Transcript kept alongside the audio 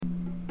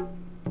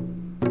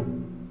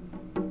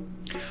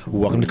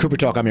Welcome to Cooper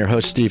Talk. I'm your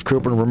host, Steve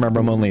Cooper, and remember,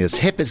 I'm only as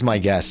hip as my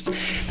guests.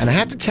 And I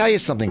have to tell you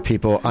something,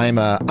 people. I'm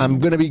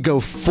going to go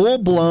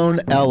full-blown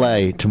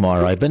L.A.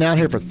 tomorrow. I've been out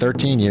here for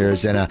 13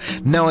 years, and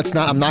no, it's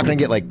not. I'm not going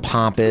to get like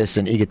pompous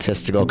and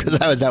egotistical because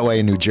I was that way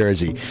in New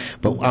Jersey.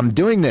 But I'm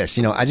doing this,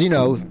 as you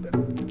know,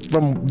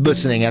 from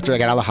listening after I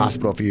got out of the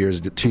hospital 2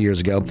 years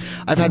ago.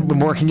 I've been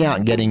working out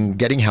and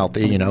getting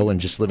healthy, and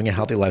just living a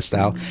healthy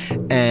lifestyle.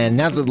 And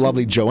now that the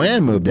lovely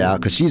Joanne moved out,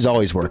 because she's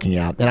always working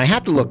out, and I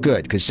have to look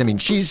good because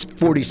she's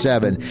 47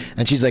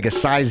 and she's like a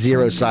size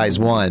 0, size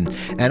 1,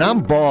 and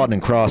I'm bald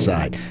and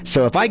cross-eyed.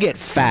 So if I get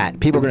fat,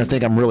 people are going to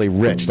think I'm really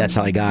rich. That's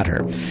how I got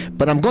her.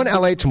 But I'm going to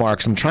LA tomorrow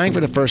because I'm trying for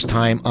the first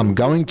time. I'm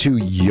going to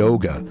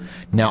yoga.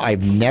 Now,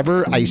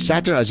 I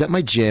sat there, I was at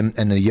my gym,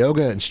 and the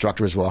yoga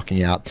instructor was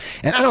walking out,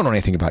 and I don't know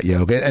anything about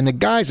yoga, and the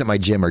guys at my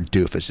gym are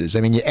doofuses.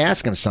 I mean, you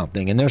ask them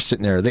something, and they're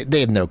sitting there, they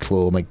have no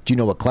clue. I'm like, do you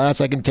know what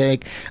class I can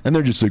take? And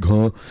they're just like,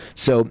 huh?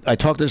 So I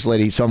talked to this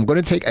lady, so I'm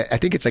going to take, I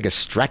think it's like a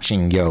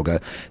stretching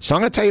yoga. So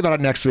I'm going to tell you about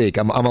it next week.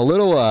 I'm a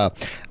little, I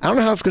don't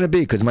know how it's going to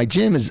be, because my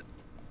gym is,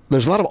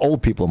 there's a lot of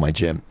old people in my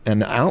gym,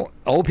 and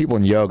old people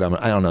in yoga,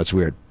 I don't know, it's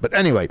weird. But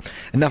anyway,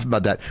 enough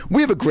about that.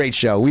 We have a great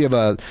show. We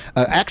have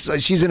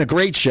she's in a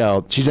great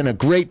show. She's in a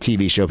great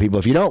TV show, people.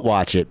 If you don't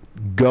watch it,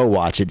 go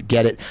watch it.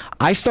 Get it.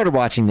 I started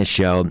watching this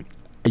show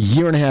a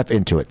year and a half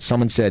into it.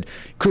 Someone said,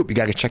 Coop, you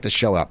got to check the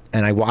show out.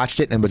 And I watched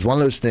it, and it was one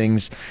of those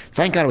things,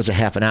 thank God it was a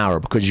half an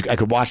hour, because I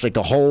could watch like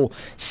the whole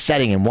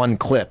setting in one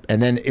clip.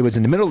 And then it was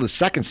in the middle of the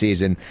second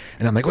season,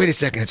 and I'm like, wait a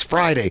second, it's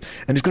Friday,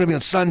 and it's going to be on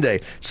Sunday.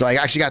 So I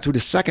actually got through the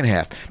second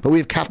half. But we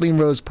have Kathleen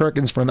Rose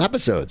Perkins from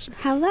Episodes.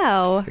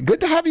 Hello.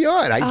 Good to have you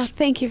on.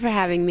 Thank you for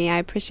having me. I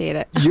appreciate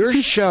it. Your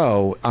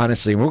show,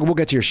 honestly, we'll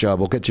get to your show,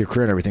 we'll get to your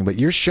career and everything, but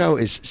your show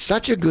is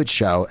such a good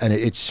show, and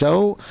it's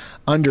so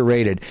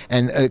underrated.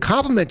 And a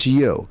compliment to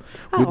you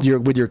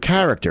with your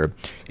character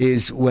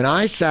is when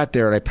I sat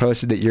there and I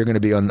posted that you're going to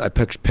be on a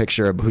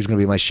picture of who's going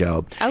to be my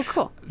show. Oh,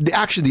 cool.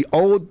 The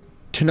old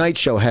Tonight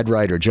Show head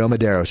writer, Joe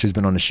Medeiros, who's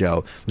been on the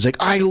show, was like,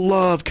 I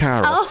love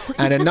Carol. Oh.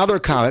 And another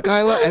comic,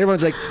 and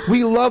everyone's like,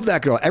 we love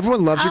that girl.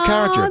 Everyone loves your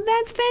character. Oh,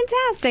 that's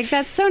fantastic.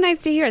 That's so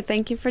nice to hear.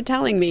 Thank you for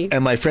telling me.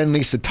 And my friend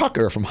Lisa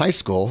Tucker from high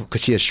school,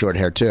 because she has short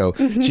hair too,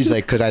 she's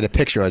like, because I had a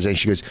picture, and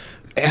she goes,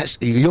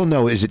 you'll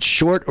know, is it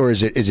short or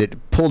is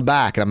it pulled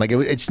back? And I'm like,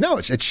 it's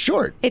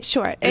short. It's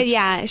short.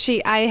 Yeah,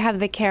 I have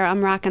the Carol.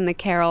 I'm rocking the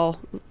Carol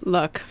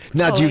look.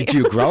 Now, do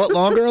you grow it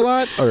longer a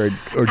lot, or do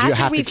you have to keep it?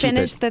 After we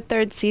finished the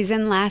third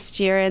season last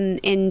year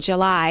in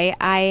July,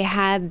 I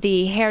had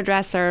the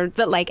hairdresser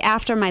that, like,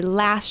 after my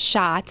last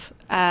shot,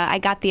 I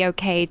got the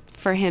okay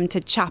for him to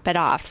chop it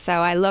off. So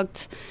I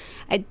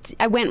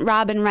went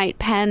Robin Wright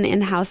Penn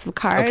in House of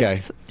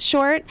Cards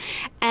short,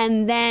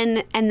 and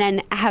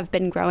then have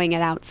been growing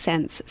it out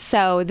since.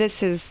 So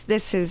this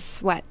is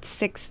what,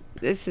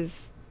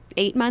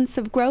 8 months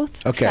of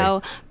growth. Okay.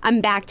 So I'm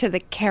back to the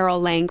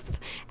Carol length,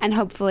 and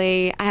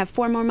hopefully I have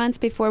 4 more months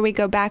before we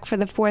go back for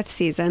the 4th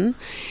season.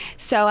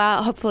 So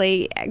I'll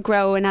hopefully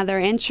grow another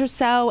inch or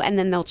so, and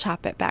then they'll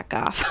chop it back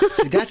off.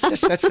 See,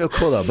 that's so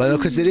cool though, but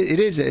because it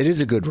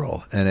is a good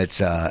role, and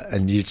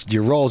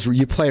your roles,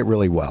 you play it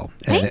really well.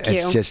 And Thank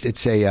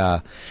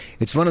you.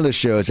 It's one of those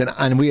shows,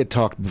 and we had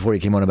talked before you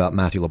came on about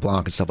Matthew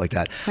LeBlanc and stuff like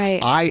that.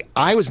 Right.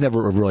 I was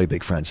never a really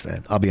big Friends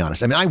fan, I'll be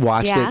honest. I mean, I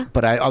watched it,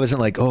 but I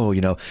wasn't like,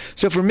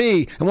 So for me,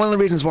 and one of the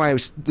reasons why I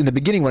was, in the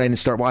beginning when I didn't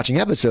start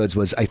watching Episodes,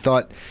 was I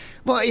thought,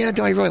 well,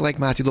 do I really like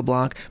Matthew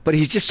LeBlanc? But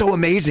he's just so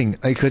amazing,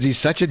 because he's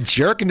such a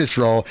jerk in this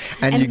role,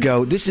 and you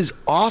go, this is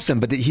awesome,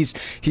 but he's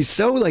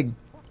so like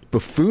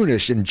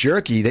buffoonish and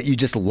jerky that you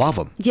just love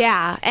him.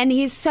 Yeah, and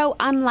he's so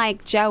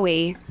unlike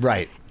Joey.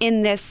 Right.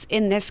 In this,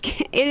 it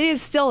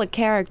is still a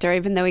character,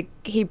 even though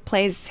he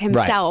plays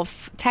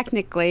himself. Right.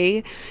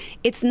 Technically,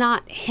 it's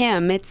not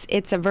him.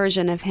 It's a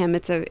version of him.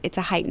 It's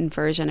a heightened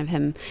version of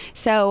him.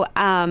 So,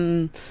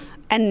 and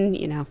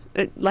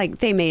like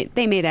they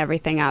made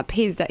everything up.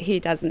 He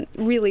doesn't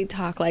really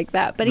talk like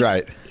that, but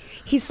right.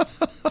 He's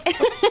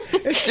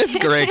it's just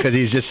great because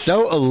he's just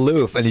so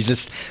aloof, and you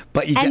just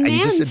adore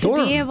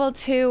him. To be able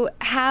to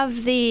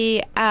have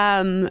the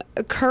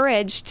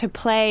courage to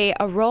play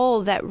a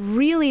role that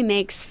really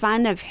makes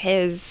fun of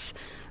his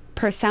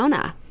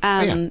persona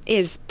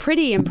is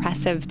pretty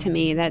impressive to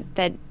me,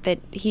 that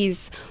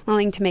he's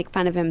willing to make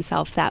fun of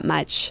himself that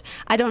much.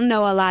 I don't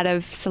know a lot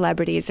of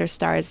celebrities or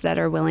stars that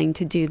are willing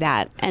to do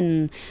that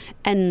and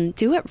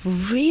do it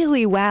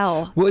really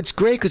well. Well, it's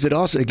great because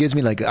it gives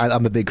me, like,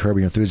 I'm a big Curb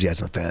Your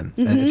Enthusiasm fan,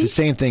 and it's the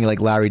same thing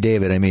like Larry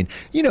David. I mean,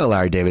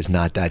 Larry David's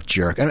not that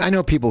jerk, and I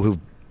know people who've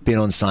been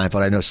on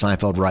Seinfeld. I know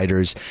Seinfeld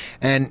writers,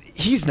 and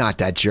he's not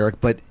that jerk,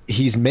 but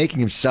he's making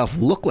himself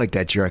look like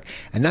that jerk,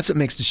 and that's what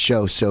makes the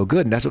show so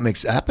good, and that's what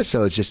makes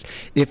Episodes just,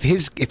 if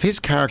his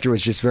character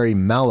was just very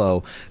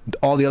mellow,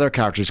 all the other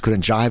characters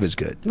couldn't jive as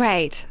good.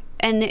 Right.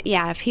 And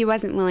yeah, if he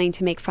wasn't willing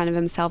to make fun of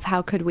himself,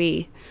 how could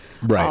we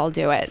Right. all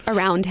do it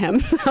around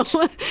him?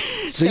 So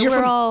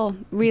we're all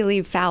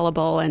really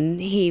fallible, and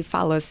he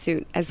follows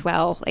suit as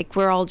well. Like,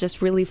 we're all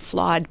just really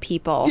flawed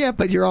people. Yeah,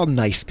 but you're all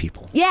nice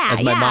people. Yeah,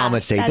 as my yeah, mom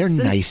would say, they're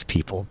that's nice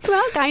people.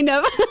 Well, kind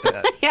of.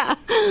 Yeah.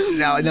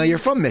 Now you're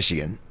from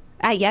Michigan.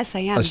 Yes, I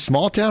am. A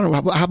small town,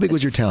 or how big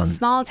was your town?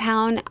 Small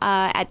town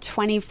at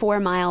 24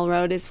 Mile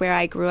Road is where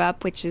I grew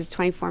up, which is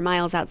 24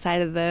 miles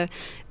outside of the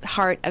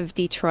heart of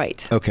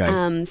Detroit.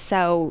 Okay.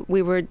 So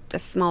we were a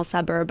small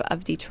suburb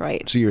of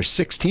Detroit. So you're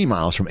 16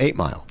 miles from 8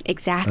 Mile.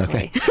 Exactly.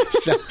 Okay.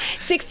 So,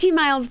 16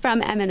 miles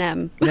from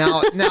Eminem.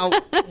 now,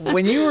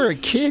 when you were a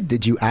kid,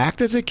 did you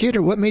act as a kid,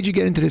 or what made you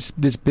get into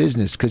this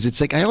business? Because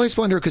it's like, I always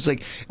wonder, because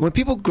like when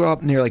people grow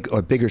up near like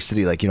a bigger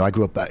city, like, I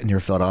grew up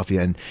near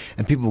Philadelphia, and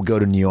people will go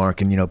to New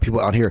York, and people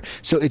out here,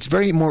 so it's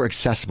very more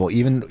accessible.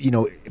 Even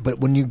but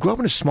when you grow up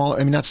in a smaller,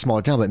 I mean not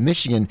smaller town, but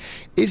Michigan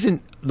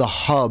isn't the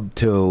hub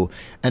to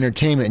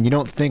entertainment, and you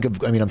don't think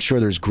of, I'm sure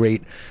there's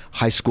great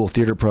high school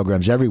theater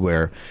programs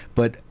everywhere,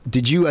 but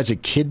did you as a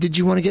kid,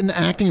 want to get into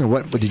acting, or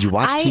what? Did you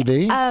watch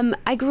TV?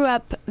 I grew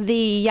up the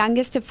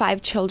youngest of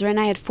 5 children.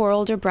 I had 4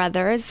 older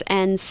brothers,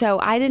 and so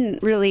I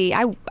didn't really,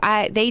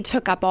 they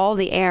took up all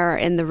the air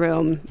in the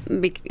room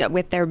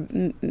with their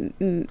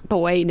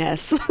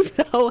boyness.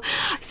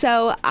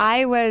 so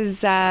I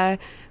was,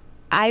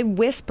 I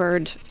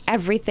whispered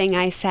everything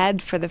I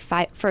said for the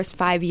first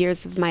 5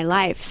 years of my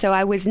life. So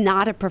I was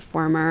not a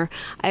performer.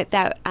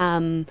 But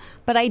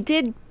I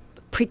did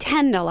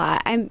pretend a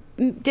lot. I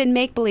did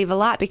make believe a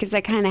lot because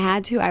I kind of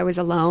had to. I was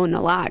alone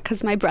a lot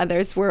because my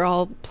brothers were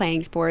all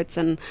playing sports,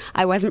 and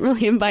I wasn't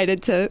really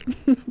invited to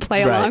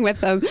play along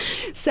with them.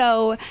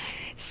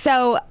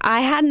 So I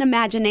had an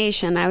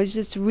imagination. I was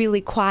just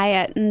really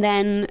quiet. And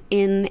then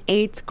in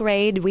 8th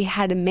grade, we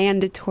had a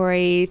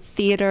mandatory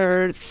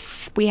theater.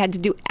 We had to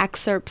do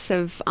excerpts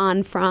of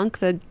Anne Frank,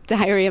 the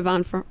Diary of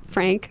Anne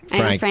Frank.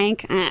 Anne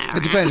Frank.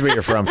 It depends where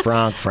you're from.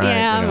 Frank.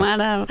 Yeah,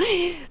 whatever.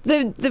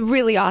 The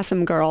really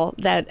awesome girl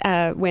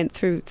that went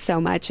through so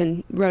much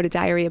and wrote a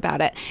diary about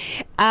it.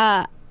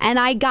 And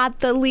I got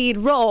the lead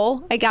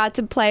role. I got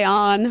to play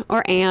Anne.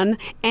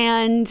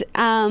 And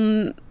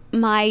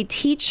my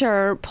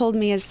teacher pulled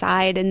me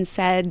aside and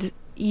said,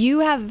 you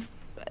have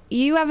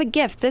a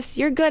gift.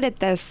 You're good at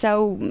this,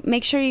 so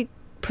make sure you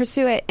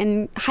pursue it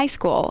in high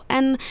school.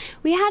 And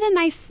we had a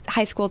nice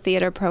high school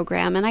theater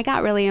program, and I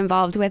got really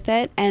involved with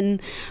it.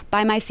 And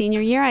by my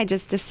senior year, I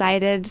just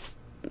decided,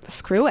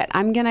 screw it,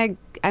 I'm gonna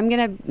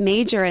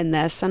major in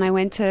this. And I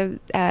went to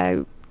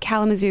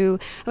Kalamazoo.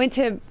 I went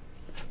to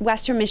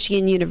Western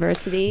Michigan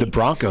University. The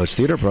Broncos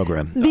theater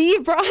program. The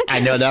Broncos. I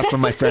know that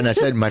from my friend. I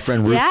said my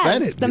friend Ruth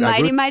Bennett. The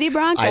mighty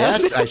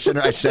Broncos. I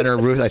sent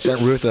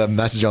Ruth a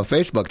message on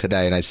Facebook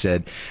today, and I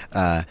said,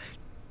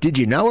 "Did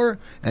you know her?"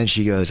 And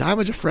she goes, "I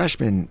was a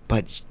freshman,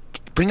 but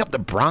bring up the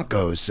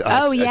Broncos."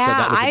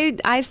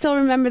 I still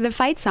remember the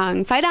fight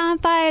song. Fight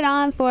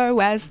on for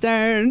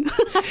Western.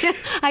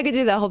 I could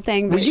do the whole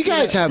thing. Well, you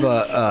guys have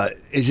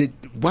is it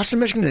Western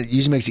Michigan that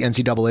usually makes the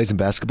NCAAs in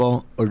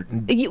basketball? Or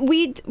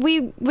we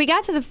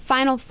got to the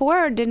Final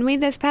Four, didn't we,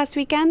 this past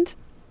weekend?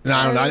 No,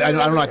 I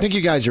don't know. I think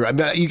you guys are.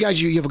 You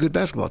have a good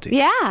basketball team.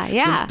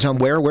 Yeah. So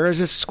where is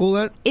this school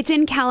at? It's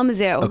in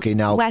Kalamazoo. Okay,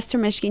 now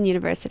Western Michigan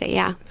University.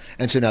 Yeah.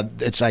 And so now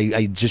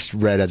I just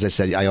read, as I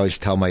said, I always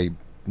tell my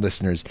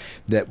listeners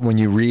that when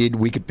you read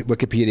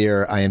Wikipedia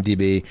or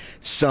IMDb,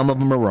 some of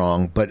them are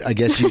wrong, but I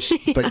guess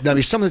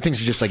some of the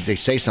things are just like they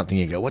say something,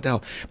 you go, what the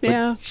hell?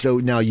 But, so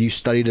now you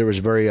studied. There was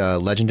a very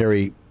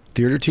legendary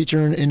theater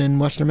teacher in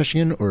Western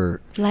Michigan, or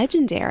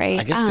legendary.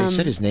 I guess they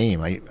said his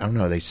name. I don't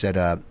know. They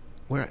said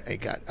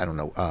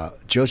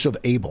Joseph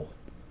Abel.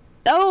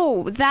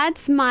 Oh,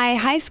 that's my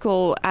high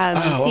school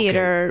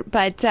theater. Okay.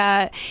 But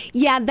that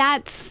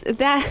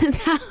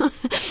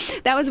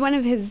was one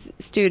of his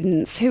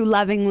students who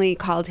lovingly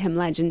called him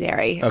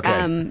legendary.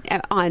 Okay. One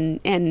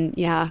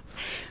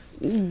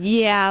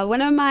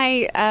of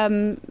my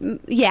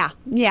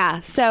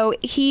So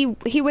he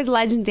was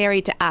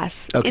legendary to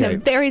us in a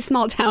very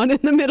small town in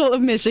the middle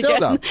of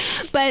Michigan.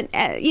 But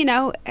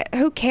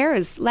who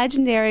cares?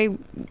 Legendary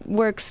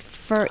works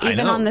for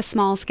even on the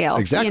small scale.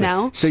 Exactly.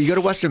 So you go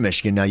to Western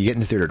Michigan, now you get in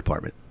the theater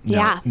department.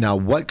 Now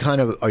what kind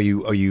of are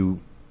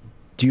you?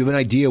 Do you have an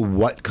idea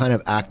what kind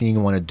of acting you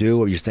want to do,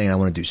 or you're saying I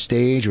want to do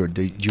stage, or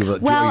do you?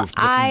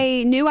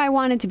 I knew I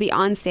wanted to be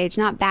on stage,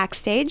 not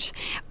backstage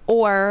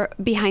or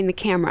behind the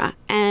camera,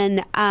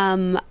 and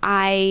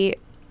I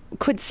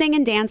could sing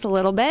and dance a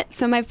little bit.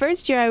 So my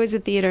first year I was a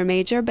theater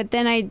major, but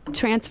then I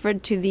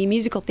transferred to the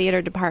musical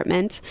theater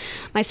department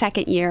my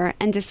second year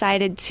and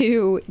decided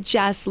to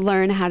just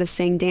learn how to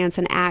sing, dance,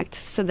 and act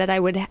so that I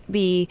would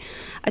be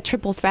a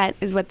triple threat,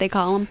 is what they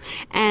call them.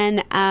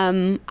 And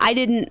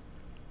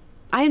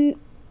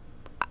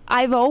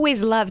I've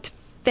always loved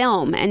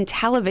film and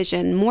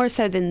television more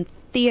so than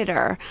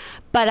theater,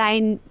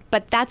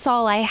 but that's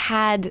all I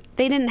had.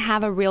 They didn't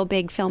have a real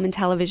big film and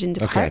television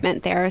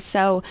department there.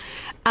 So,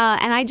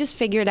 and I just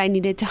figured I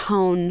needed to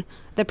hone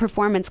the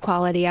performance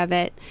quality of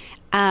it.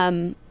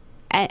 And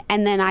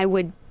then I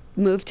would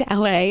move to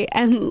LA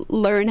and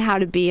learn how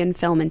to be in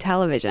film and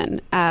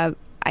television.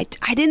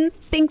 I didn't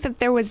think that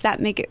there was that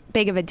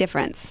big of a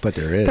difference. But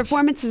there is.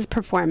 Performance is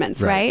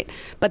performance, right?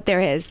 But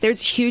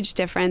there's huge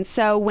difference.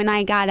 So when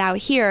I got out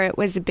here, it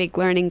was a big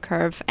learning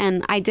curve,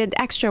 and I did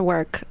extra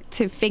work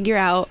to figure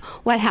out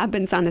what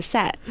happens on a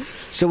set.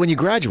 So when you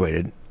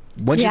graduated,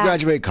 once you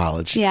graduated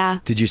college,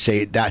 did you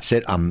say, that's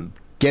it, I'm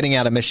getting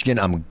out of Michigan,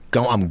 I'm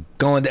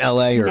going to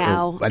LA?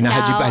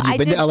 Had you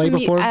been to LA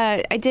before?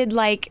 I did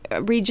like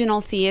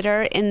regional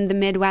theater in the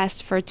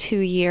Midwest for 2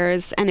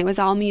 years, and it was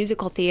all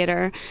musical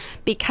theater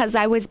because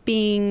I was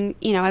I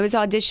was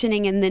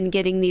auditioning and then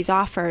getting these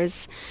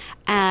offers,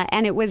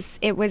 and it was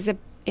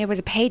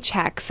a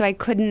paycheck, so I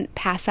couldn't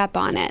pass up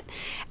on it.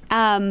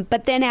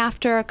 But then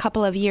after a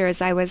couple of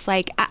years, I was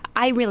like,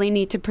 I really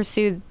need to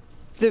pursue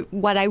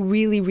what I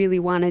really, really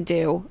want to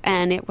do,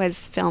 and it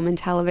was film and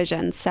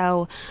television.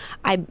 So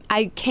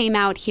I came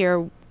out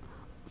here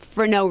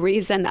for no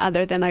reason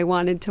other than I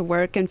wanted to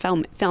work in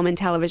film and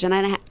television,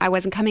 and I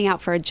wasn't coming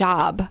out for a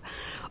job,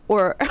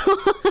 or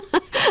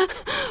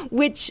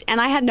and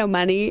I had no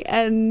money,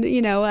 and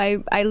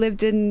I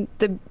lived in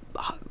the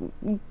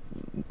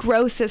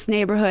grossest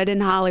neighborhood in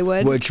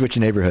Hollywood. Which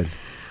neighborhood?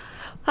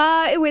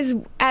 It was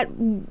at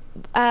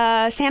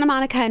Santa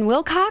Monica and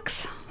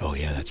Wilcox. Oh,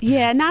 yeah, that's bad.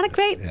 Yeah, not a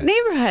great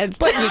neighborhood.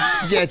 But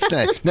it's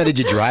not. Now, did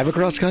you drive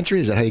across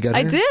country? Is that how you got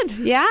here? I did,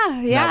 yeah.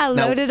 I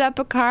loaded up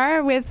a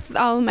car with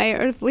all my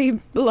earthly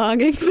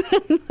belongings.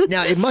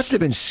 Now, it must have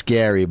been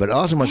scary, but it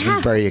also must have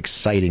been very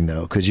exciting,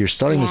 though, because you're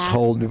starting this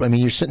whole,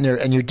 you're sitting there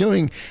and you're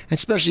doing,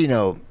 especially,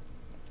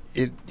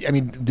 did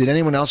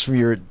anyone else from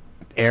your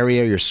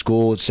area, your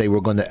school, say we're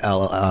going to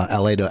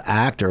LA to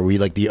act, or were you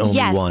like the only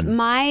one?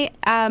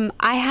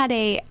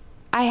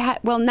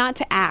 Not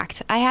to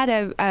act. I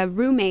had a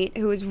roommate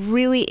who was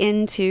really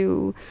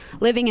into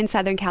living in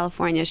Southern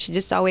California. She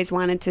just always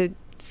wanted to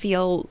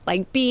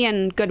be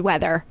in good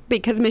weather,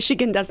 because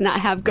Michigan does not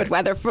have good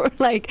weather for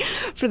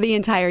the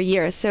entire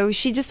year. So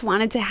she just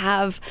wanted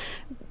to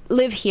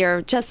live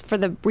here just for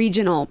the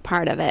regional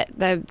part of it,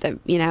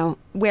 the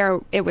where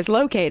it was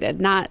located,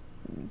 not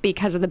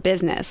because of the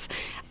business.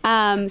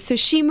 So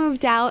she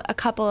moved out a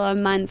couple of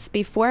months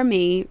before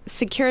me,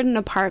 secured an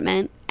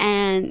apartment,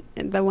 and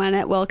the one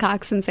at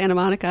Wilcox in Santa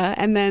Monica,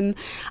 and then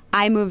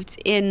I moved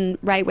in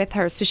right with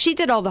her. So she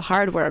did all the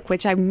hard work,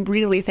 which I'm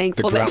really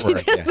thankful that she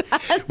did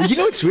that.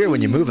 Well, it's weird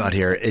when you move out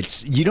here.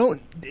 It's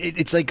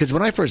like, because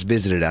when I first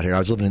visited out here, I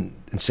was living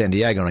in San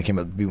Diego, and I came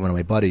up to be one of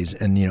my buddies,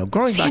 and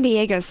growing San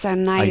Diego's so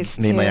nice.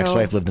 Me and my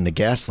ex-wife lived in the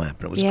gas lamp,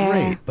 and it was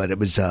great, but it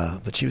was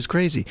but she was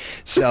crazy.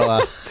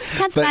 So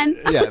that's fun.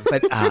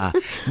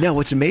 No,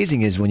 what's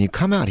amazing is when you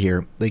come out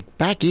here, like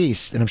back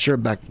east, and I'm sure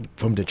back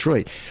from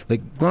Detroit,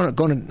 like going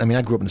to,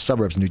 I grew up in the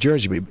suburbs of New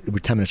Jersey, but we're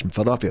 10 minutes from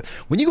Philadelphia.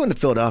 When you go into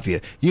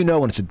Philadelphia,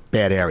 when it's a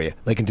bad area.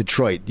 Like in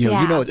Detroit,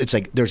 it's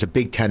like there's a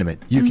big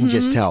tenement. You can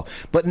just tell.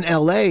 But in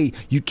LA,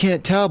 you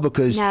can't tell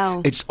because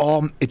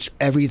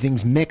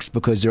everything's mixed,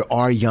 because there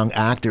are young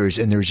actors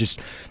and there's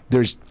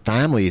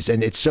families,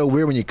 and it's so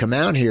weird when you come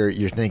out here.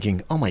 You're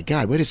thinking, oh my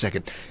God, wait a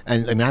second.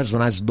 And when I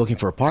was looking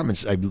for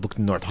apartments, I looked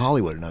in North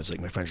Hollywood, and I was like,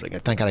 my friends were like,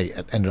 thank God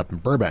I ended up in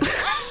Burbank.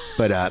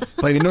 But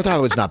North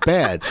Hollywood's not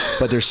bad.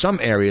 But there's some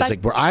areas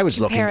like where I was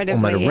looking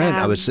on my rent.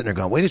 I was sitting there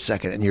going, wait a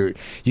second, and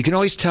you can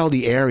always tell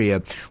the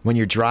area when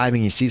you're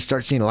driving. You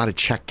start seeing a lot of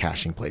check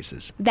cashing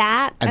places.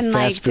 That and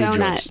fast like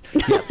food donut.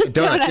 Joints.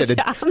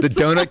 Donuts. The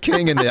Donut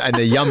King and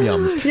the Yum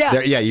Yums.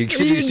 You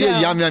see a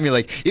Yum Yum. You're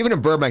like, even in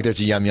Burbank, there's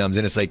a Yum Yums,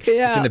 and it's like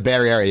it's in the Bay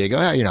Area. You go,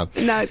 No,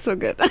 it's so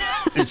good.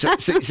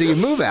 so you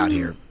move out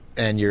here.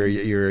 And you're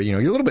a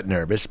little bit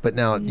nervous, but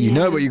now you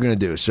know what you're going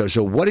to do.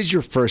 So what is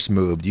your first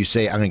move? Do you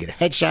say, I'm going to get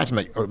headshots,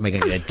 or am I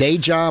going to get a day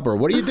job, or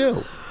what do you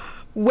do?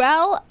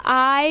 Well,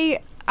 I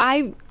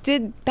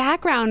did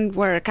background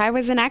work. I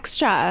was an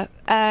extra.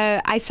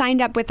 I signed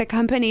up with a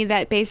company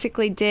that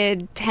basically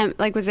did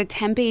was a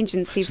temp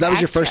agency. So that was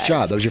your first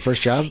job? That was your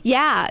first job?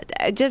 Yeah,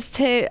 just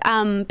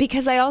to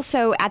because I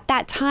also at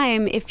that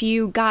time, if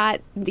you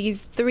got these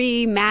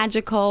 3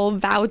 magical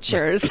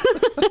vouchers,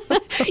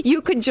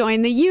 you could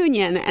join the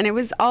union, and it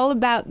was all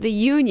about the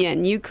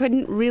union. You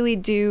couldn't really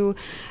do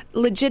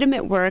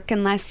legitimate work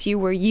unless you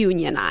were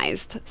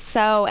unionized.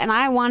 So, and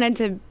I wanted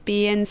to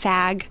be in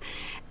SAG.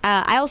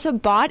 I also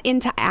bought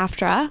into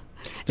AFTRA.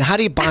 Now, how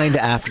do you buy into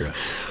AFTRA?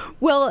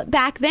 Well,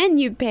 back then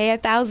you'd pay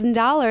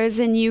 $1,000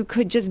 and you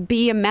could just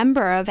be a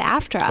member of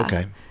AFTRA.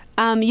 Okay.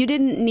 You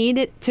didn't need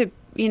it to,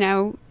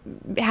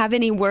 have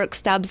any work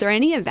stubs or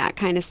any of that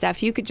kind of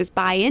stuff. You could just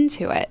buy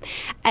into it.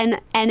 And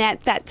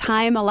at that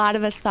time, a lot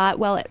of us thought,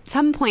 well, at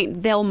some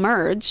point they'll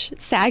merge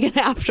SAG and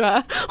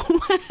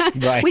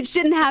AFTRA, right. Which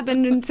didn't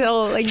happen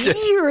until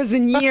years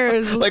and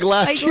years. like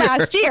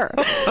last year.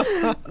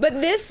 But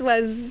this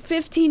was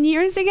 15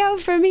 years ago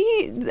for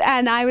me.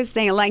 And I was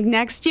thinking,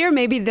 next year,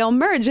 maybe they'll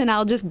merge and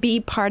I'll just be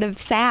part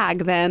of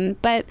SAG then.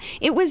 But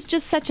it was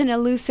just such an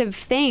elusive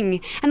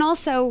thing. And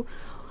also,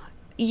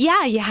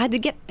 you had to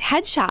get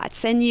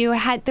headshots, and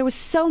there was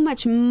so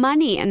much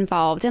money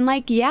involved,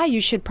 and you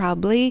should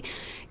probably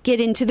get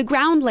into the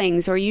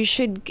groundlings, or you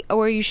should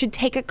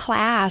take a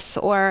class,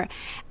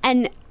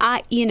 and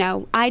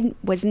I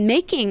was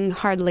making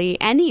hardly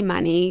any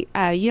money.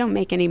 You don't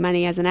make any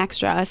money as an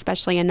extra,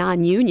 especially a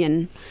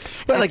non-union.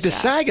 But like the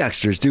SAG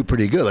extras do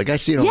pretty good. Like I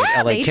see it on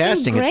like LA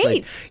Casting. It's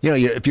like,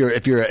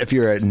 if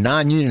you're a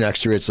non-union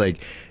extra, it's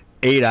like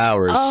 8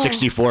 hours,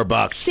 $64.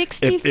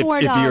 $64. If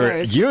you're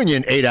a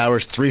union, 8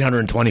 hours,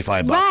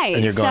 $325. Right.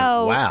 And you're going,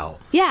 wow.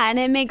 Yeah, and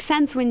it makes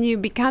sense when you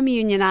become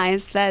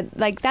unionized that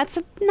that's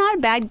not a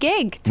bad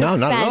gig to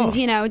not at all.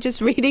 spend, just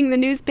reading the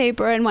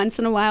newspaper and once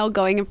in a while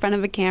going in front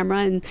of a camera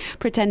and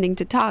pretending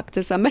to talk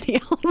to somebody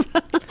else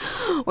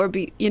or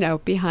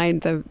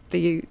behind the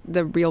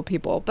real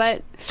people.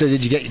 But so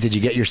did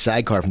you get your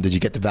SAG card did you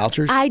get the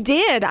vouchers? I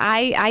did.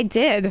 I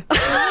did.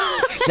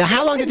 Now,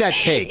 how long did that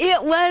take?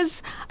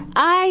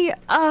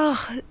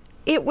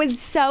 It was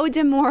so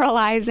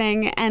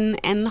demoralizing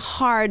and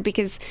hard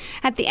because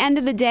at the end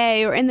of the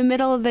day or in the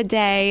middle of the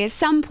day, at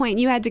some point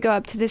you had to go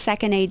up to the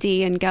second AD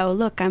and go,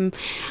 look, I'm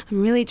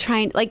really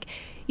trying. Like,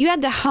 you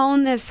had to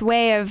hone this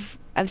way of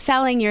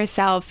selling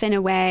yourself in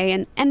a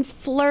way and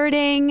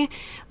flirting.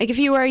 Like if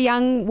you were a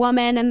young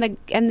woman and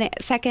the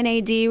second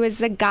AD was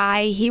the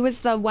guy, he was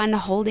the one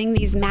holding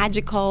these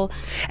magical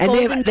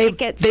golden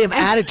tickets. They have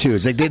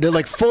attitudes. Like they're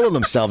like full of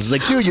themselves. It's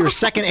like, dude, you're a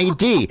second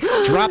AD.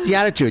 Drop the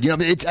attitude. I don't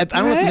know if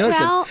you notice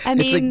it.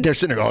 It's like they're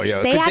sitting there, oh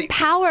yeah. They had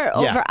power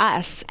over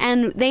us,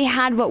 and they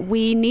had what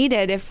we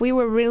needed. If we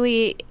were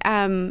really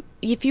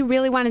if you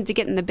really wanted to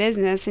get in the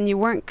business and you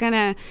weren't going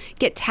to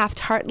get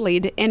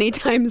Taft-Hartley'd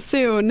anytime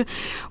soon,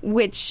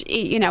 which,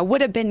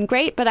 would have been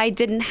great, but I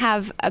didn't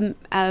have an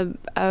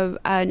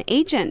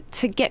agent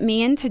to get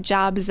me into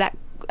jobs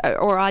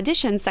or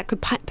auditions that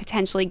could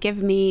potentially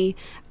give me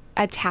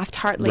a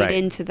Taft-Hartley'd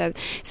into the...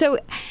 So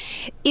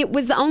it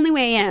was the only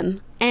way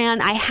in,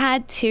 and I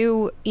had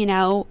to,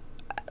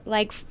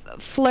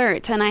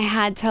 flirt, and I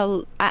had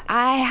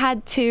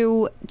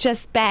to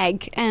just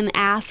beg and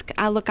ask,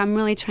 look, I'm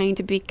really trying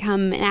to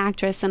become an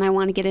actress and I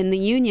want to get in the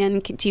union.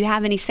 Do you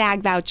have any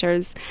SAG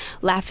vouchers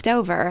left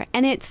over?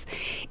 And it's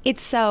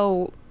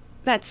so...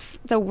 That's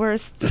the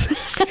worst.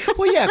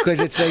 Well, yeah, because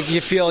it's like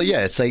you feel,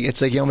 it's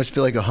like you almost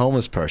feel like a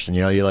homeless person.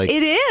 You're like,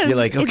 it is. You're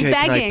like, okay,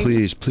 can I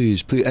please,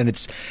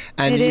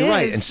 and you're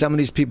right. And some of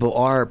these people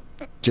are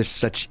just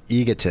such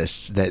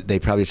egotists that they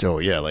probably say, oh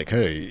yeah, like,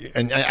 hey,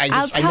 and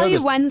I'll tell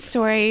you one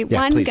story. Yeah,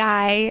 one please.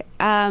 Guy.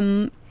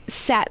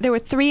 There were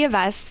three of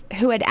us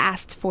who had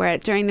asked for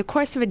it during the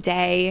course of a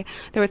day.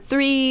 There were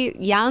three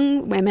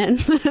young women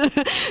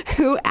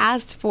who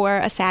asked for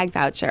a SAG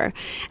voucher,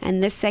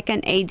 and this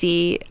second AD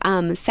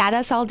sat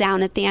us all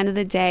down at the end of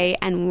the day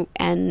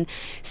and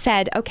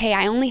said, "Okay,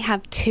 I only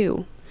have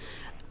two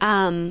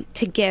to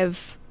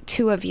give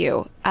two of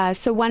you,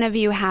 so one of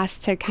you has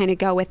to kind of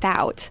go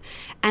without,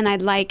 and I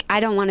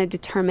don't want to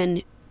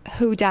determine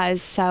who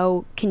does.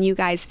 So can you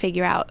guys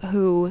figure out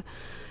who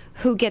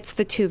gets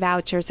the two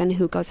vouchers and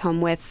who goes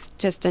home with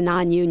just a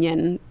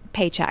non-union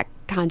paycheck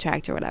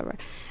contract or whatever?"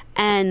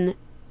 And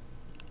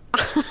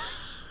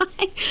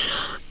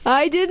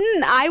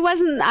I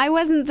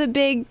wasn't a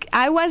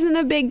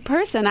big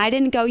person. I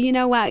didn't go, you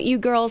know what, you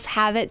girls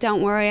have it,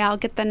 don't worry, I'll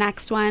get the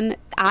next one.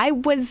 I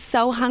was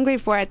so hungry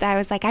for it that I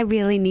was like, I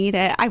really need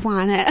it, I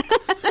want it.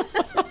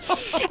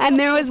 And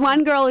there was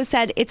one girl who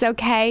said, it's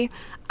okay,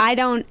 I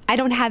don't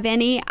have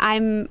any.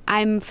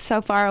 I'm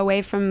so far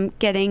away from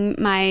getting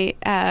my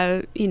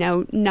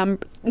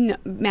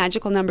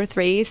magical number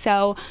 3.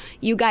 So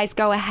you guys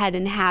go ahead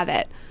and have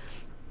it.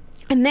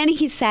 And then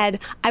he said,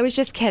 I was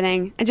just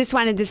kidding. I just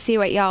wanted to see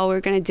what y'all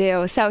were going to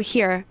do. So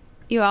here,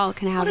 you all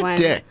can have one.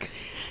 Dick.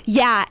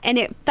 Yeah, and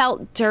it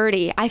felt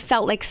dirty. I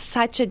felt like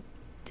such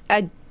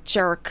a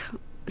jerk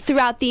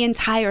throughout the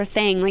entire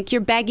thing. Like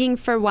you're begging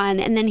for one,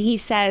 and then he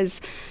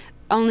says,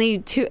 only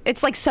two.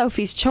 It's like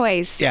Sophie's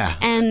Choice. Yeah.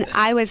 And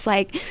I was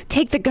like,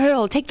 take the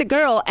girl.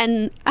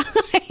 And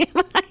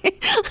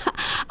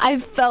I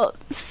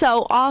felt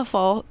so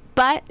awful.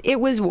 But it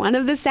was one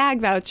of the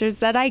SAG vouchers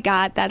that I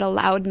got that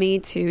allowed me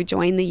to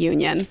join the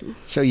union.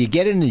 So you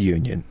get in the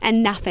union,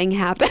 and nothing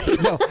happened.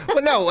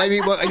 No. I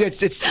mean,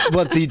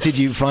 did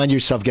you find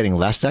yourself getting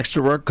less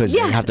extra work because they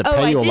have to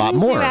pay you a lot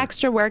more? I didn't do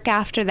extra work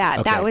after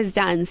that. Okay. That was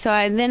done. So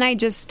then I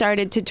just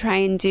started to try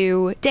and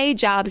do day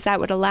jobs that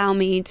would allow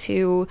me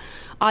to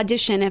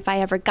audition if I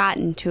ever got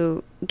any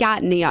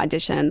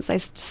auditions. I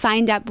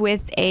signed up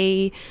with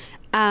a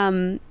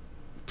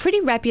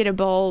pretty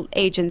reputable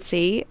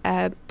agency,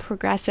 a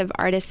progressive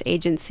artist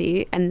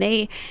agency, and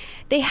they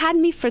had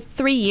me for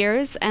 3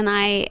 years, and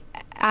I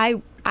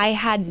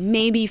had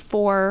maybe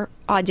 4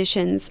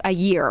 auditions a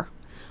year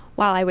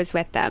while I was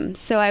with them.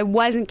 So I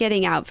wasn't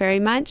getting out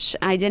very much.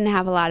 I didn't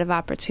have a lot of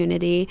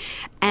opportunity,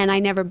 and I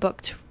never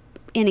booked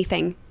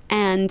anything.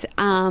 And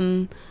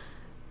no,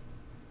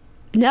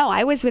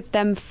 I was with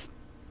them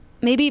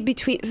maybe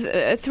between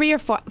 3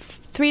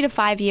 to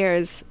 5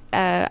 years.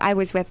 I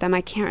was with them.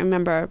 I can't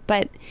remember,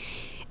 but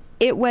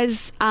it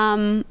was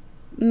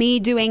me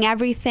doing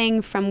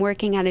everything from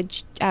working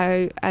at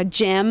a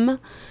gym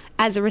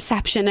as a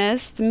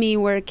receptionist, me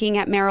working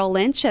at Merrill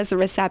Lynch as a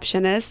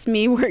receptionist,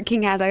 me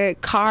working at a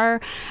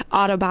car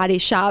auto body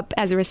shop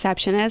as a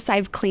receptionist.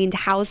 I've cleaned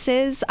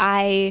houses.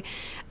 I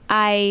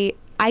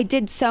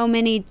did so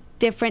many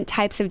different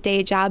types of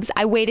day jobs.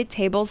 I waited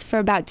tables for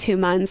about 2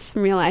 months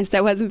and realized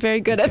I wasn't very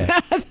good at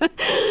that.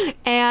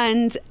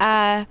 And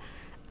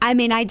I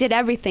mean, I did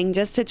everything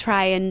just to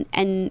try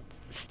and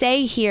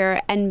stay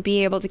here and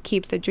be able to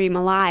keep the dream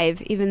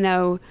alive, even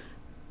though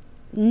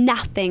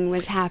nothing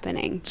was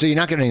happening. So you're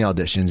not getting any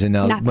auditions,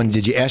 and when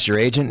did you ask your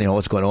agent,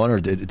 what's going on, or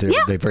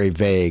they're very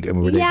vague? I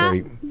mean,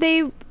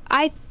 were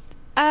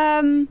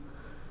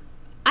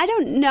I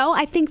don't know.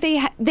 I think they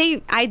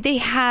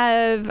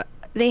have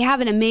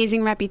an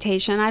amazing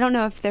reputation. I don't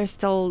know if they're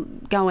still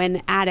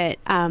going at it.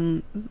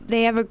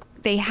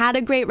 They had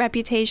a great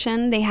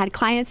reputation. They had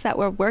clients that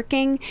were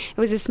working. It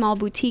was a small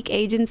boutique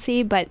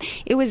agency, but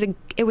it was a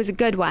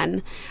good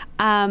one.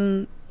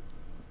 But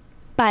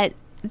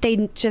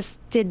they just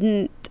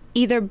couldn't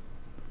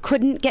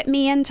get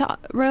me into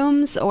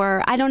rooms,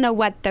 or I don't know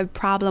what the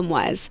problem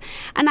was.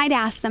 And I'd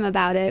ask them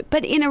about it,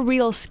 but in a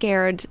real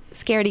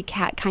scaredy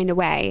cat kind of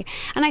way.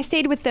 And I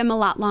stayed with them a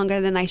lot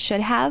longer than I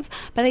should have,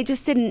 but I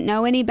just didn't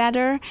know any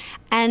better.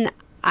 And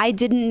I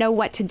didn't know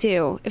what to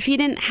do. If you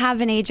didn't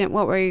have an agent,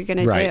 what were you going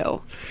to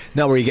do?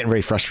 Now, were you getting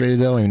very frustrated,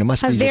 though? I mean, it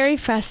must be very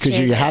frustrated.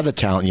 Because you have the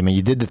talent. I mean,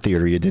 you did the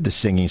theater, you did the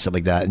singing, stuff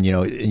like that,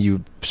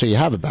 and so you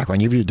have a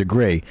background, you have your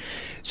degree.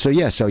 So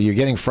you're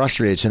getting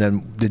frustrated. So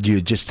then, did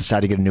you just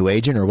decide to get a new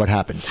agent, or what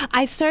happens?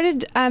 I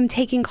started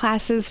taking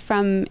classes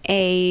from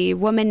a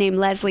woman named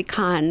Leslie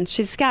Kahn.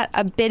 She's got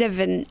a bit of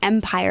an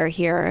empire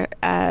here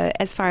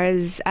as far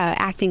as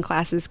acting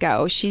classes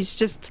go. She's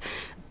just...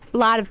 A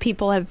lot of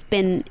people have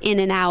been in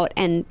and out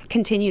and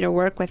continue to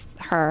work with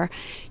her.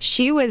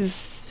 She was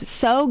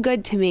so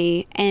good to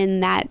me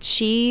in that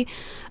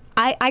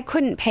I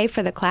couldn't pay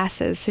for the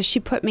classes, so she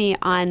put me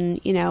on,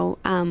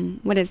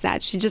 what is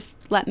that? She just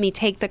let me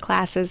take the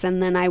classes,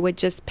 and then I would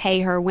just pay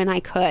her when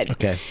I could.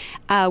 Okay.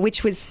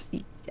 Which was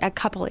a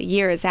couple of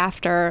years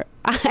after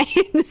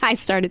I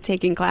started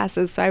taking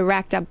classes, so I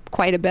racked up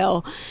quite a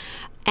bill.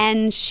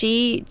 And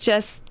she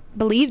just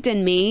believed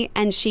in me,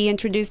 and she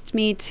introduced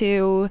me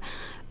to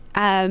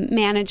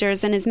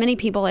managers and as many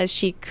people as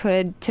she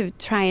could to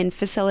try and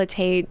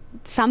facilitate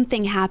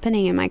something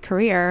happening in my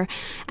career.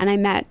 And I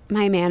met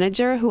my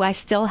manager, who I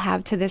still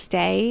have to this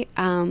day.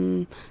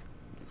 I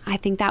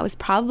think that was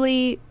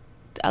probably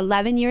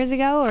 11 years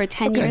ago or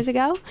 10 years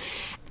ago.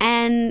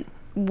 And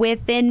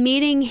within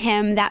meeting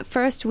him that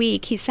first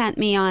week, he sent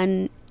me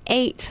on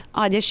 8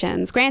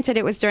 auditions. Granted,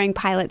 it was during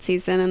pilot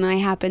season, and I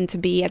happened to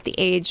be at the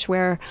age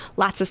where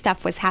lots of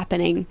stuff was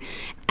happening.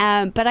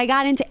 But I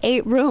got into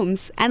 8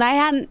 rooms, and I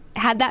hadn't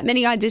had that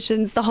many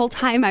auditions the whole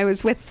time I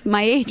was with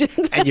my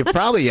agent. And you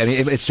probably,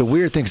 it's a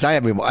weird thing, because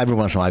every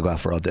once in a while I go out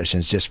for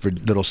auditions just for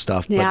little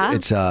stuff. But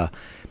it's,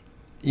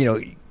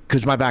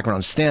 because my background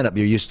in stand-up,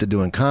 you're used to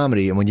doing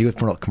comedy, and when you go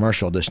for a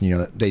commercial audition,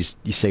 you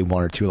say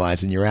 1 or 2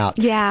 lines and you're out.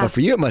 Yeah. But for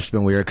you, it must have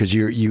been weird, because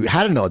you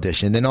had an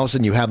audition, then all of a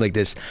sudden you have like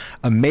this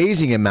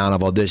amazing amount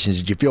of auditions.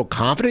 Did you feel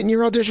confident in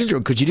your auditions, or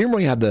because you didn't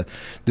really have the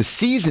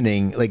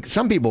seasoning? Like,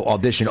 some people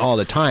audition all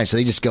the time, so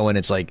they just go in.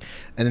 It's like,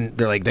 and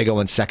they're like, they go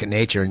in second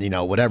nature,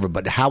 and whatever.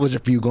 But how was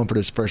it for you going for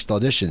those first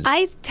auditions?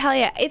 I tell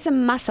you, it's a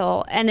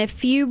muscle, and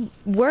if you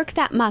work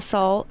that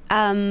muscle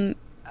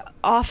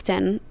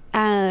often.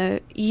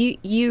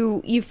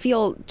 You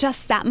feel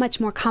just that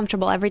much more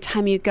comfortable every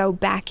time you go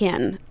back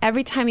in.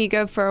 Every time you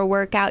go for a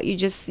workout,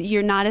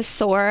 you're not as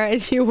sore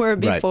as you were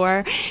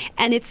before. Right.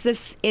 And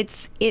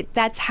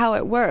that's how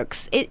it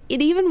works. It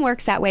even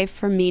works that way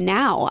for me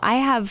now. I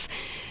have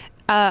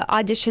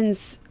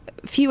auditions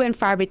few and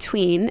far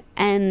between,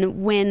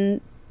 and when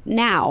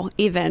now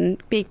even,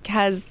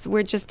 because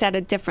we're just at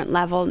a different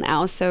level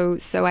now. So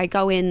I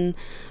go in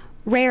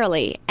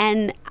rarely,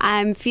 and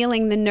I'm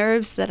feeling the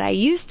nerves that I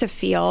used to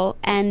feel,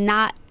 and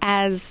not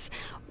as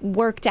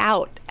worked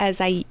out as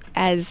I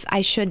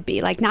should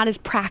be, like not as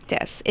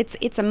practice.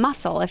 It's a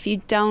muscle. If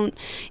you don't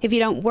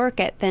work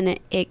it, then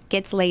it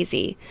gets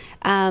lazy.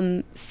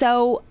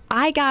 So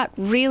I got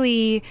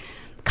really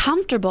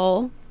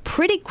comfortable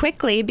pretty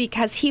quickly,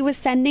 because he was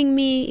getting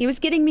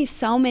me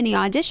so many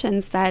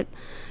auditions that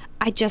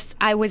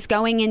I was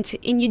going into,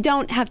 and you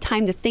don't have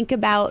time to think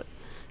about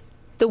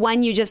the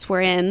one you just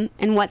were in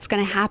and what's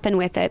going to happen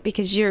with it,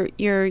 because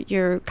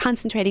you're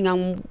concentrating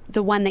on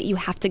the one that you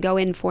have to go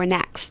in for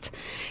next.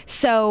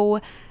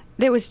 So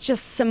there was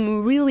just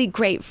some really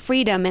great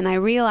freedom, and I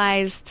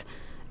realized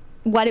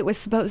what it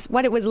was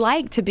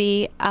like to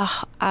be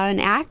an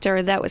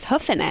actor that was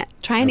hoofing it,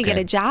 trying to get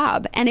a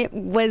job, and it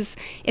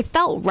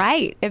felt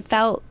right, it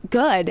felt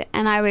good,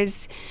 and I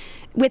was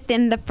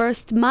within the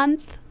first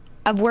month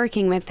of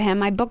working with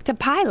him, I booked a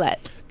pilot.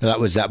 That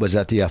was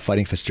at the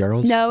Fighting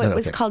Fitzgeralds? No, it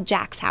was called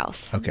Jack's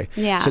House. Okay.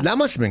 Yeah. So that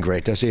must have been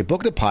great, though. So you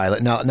booked the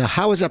pilot. Now,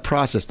 how was that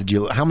process?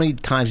 How many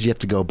times did you have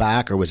to go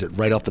back, or was it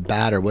right off the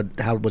bat, or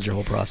how was your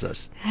whole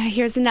process?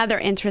 Here's another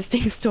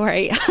interesting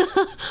story.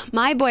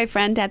 My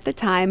boyfriend at the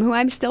time, who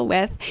I'm still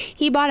with,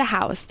 he bought a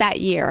house that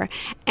year.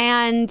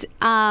 And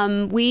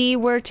we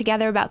were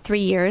together about 3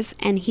 years,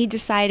 and he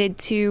decided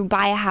to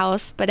buy a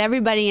house. But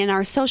everybody in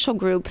our social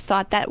group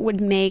thought that would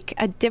make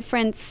a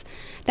difference,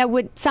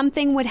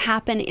 something would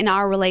happen in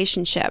our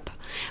relationship.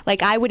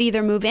 Like I would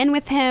either move in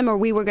with him, or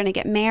we were going to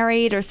get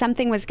married, or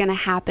something was going to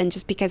happen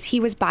just because he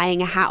was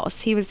buying a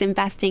house. He was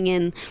investing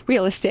in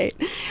real estate.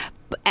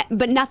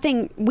 But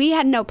nothing, we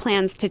had no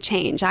plans to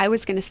change. I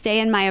was going to stay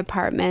in my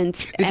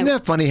apartment. Isn't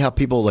that funny how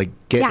people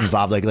get Yeah.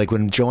 involved? Like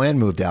when Joanne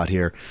moved out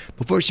here,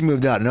 before she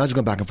moved out, and I was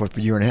going back and forth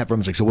for a year and a half,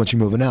 everyone's like, so when's she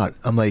moving out?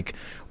 I'm like,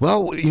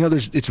 well,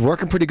 it's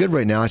working pretty good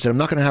right now. I said,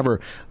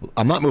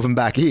 I'm not moving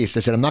back east. I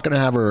said, I'm not going to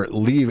have her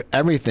leave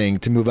everything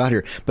to move out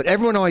here. But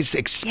everyone always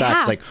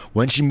expects,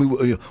 when she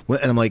moved,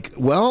 and I'm like,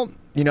 well,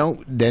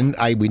 then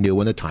we knew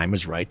when the time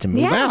was right to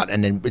move out.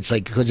 And then it's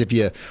like, because if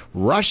you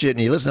rush it and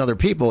you listen to other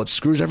people, it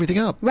screws everything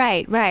up.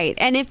 Right.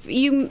 And if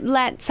you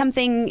let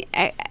something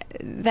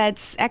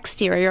that's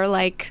exterior,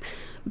 like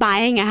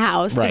buying a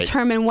house,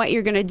 determine what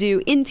you're going to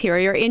do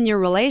interior in your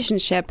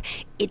relationship,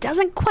 it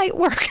doesn't quite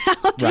work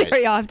out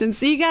very often.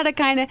 So you got to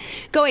kind of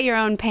go at your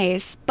own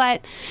pace.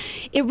 But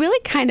it really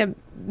kind of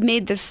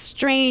made this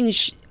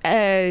strange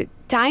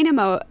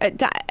dynamo.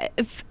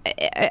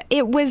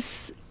 It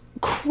was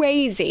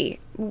crazy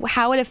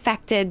how it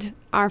affected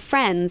our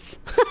friends,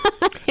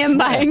 him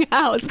buying a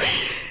house,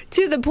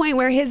 to the point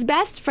where his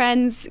best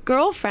friend's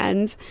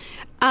girlfriend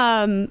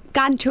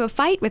got into a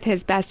fight with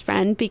his best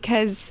friend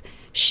because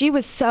she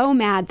was so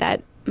mad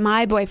that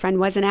my boyfriend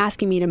wasn't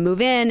asking me to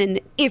move in. And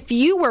if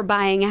you were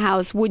buying a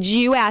house, would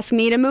you ask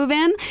me to move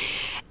in?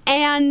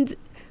 And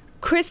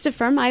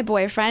Christopher, my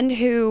boyfriend,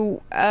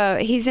 who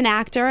he's an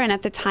actor, and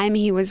at the time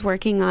he was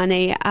working on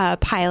a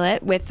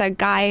pilot with a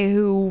guy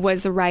who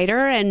was a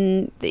writer,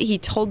 and he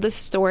told the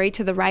story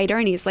to the writer,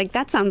 and he's like,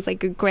 that sounds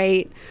like a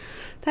great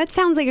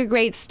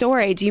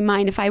story. Do you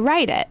mind if I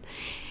write it?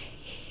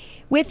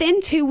 Within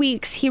 2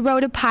 weeks, he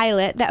wrote a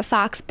pilot that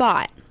Fox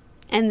bought,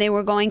 and they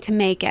were going to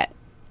make it.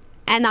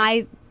 And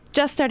I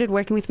just started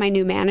working with my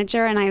new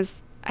manager, and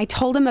I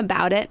told him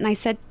about it, and I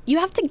said, you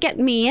have to get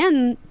me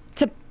in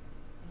to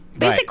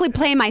basically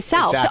play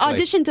myself, to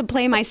audition to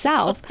play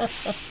myself.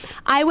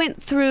 I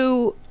went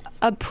through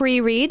a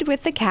pre-read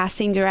with the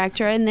casting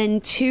director, and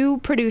then 2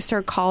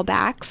 producer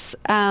callbacks,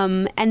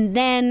 and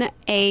then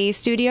a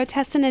studio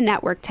test and a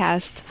network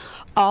test,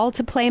 all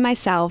to play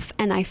myself,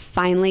 and I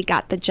finally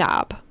got the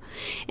job.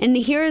 And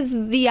here's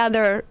the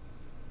other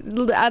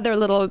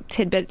little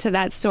tidbit to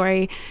that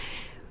story.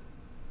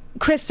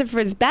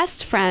 Christopher's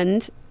best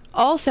friend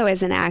also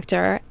is an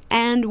actor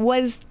and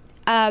was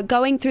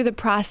going through the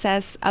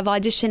process of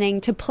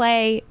auditioning to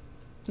play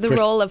the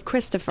role of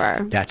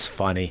Christopher. That's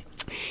funny.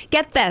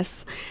 Get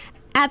this.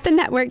 At the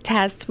network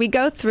test, we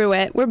go through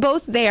it. We're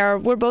both there.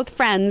 We're both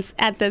friends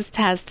at this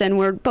test, and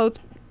we're both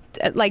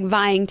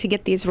vying to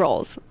get these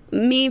roles.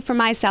 Me for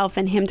myself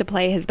and him to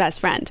play his best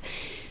friend.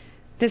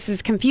 This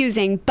is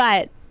confusing,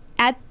 but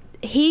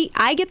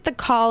I get the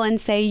call and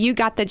say, you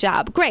got the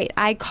job. Great.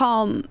 I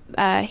call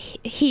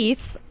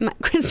Heath,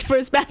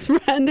 Christopher's best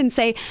friend, and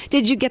say,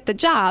 did you get the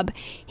job?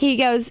 He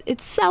goes,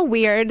 it's so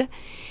weird.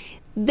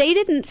 They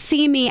didn't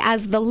see me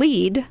as the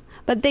lead,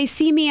 but they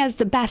see me as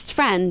the best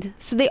friend.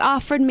 So they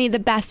offered me the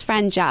best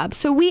friend job.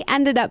 So we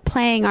ended up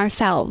playing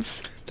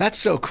ourselves. That's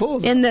so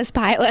cool. In this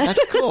pilot.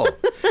 That's cool.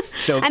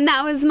 And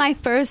that was my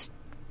first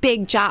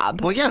big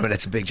job. Well, yeah, but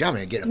it's a big job.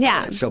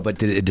 Yeah. So, but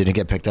did it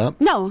get picked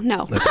up? No.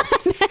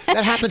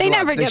 That happens. They a lot.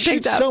 never get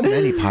picked up. So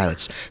many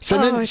pilots. So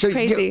it's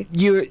crazy.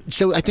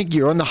 So I think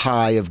you're on the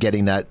high of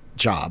getting that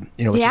job,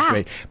 which is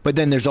great. But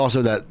then there's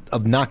also that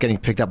of not getting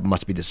picked up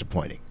must be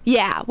disappointing.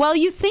 Yeah. Well,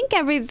 you think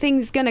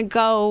everything's going to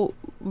go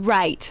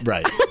right.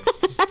 Right.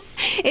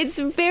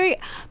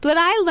 But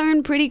I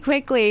learned pretty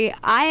quickly,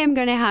 I am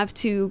going to have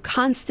to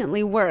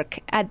constantly work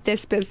at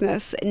this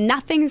business.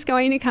 Nothing's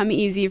going to come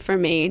easy for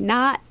me.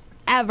 Not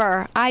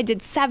ever. I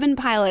did 7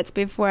 pilots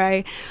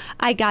before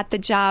I got the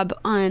job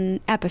on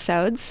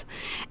episodes.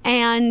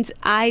 And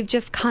I've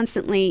just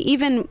constantly,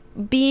 even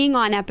being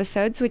on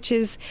episodes, which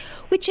is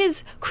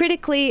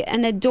critically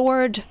an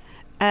adored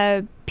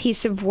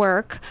piece of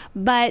work,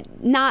 but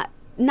not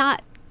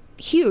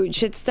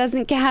huge. It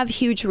doesn't have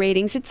huge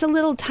ratings. It's a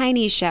little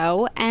tiny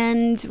show,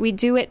 and we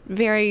do it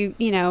very,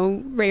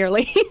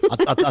 rarely.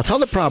 I'll tell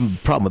the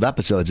problem with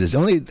episodes is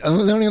only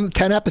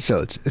 10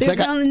 episodes. It's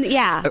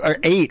or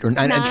 8 or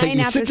 9. And so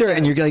you sit there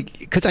and you're like,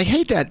 because I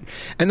hate that.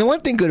 And the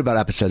one thing good about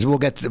episodes, we'll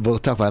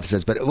talk about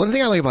episodes, but one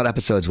thing I like about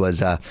episodes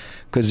was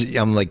because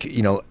I'm like,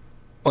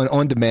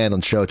 on demand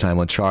on Showtime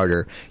on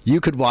Charter,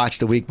 you could watch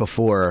the week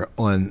before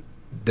on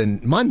the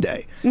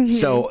Monday. Mm-hmm.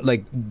 So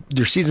like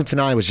your season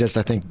finale was just,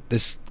 I think,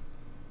 this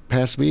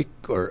past week,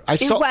 or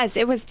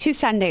It was 2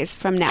 Sundays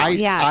from now.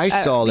 I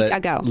saw that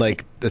ago.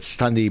 like the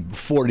Sunday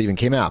before it even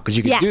came out, because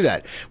you could do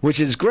that, which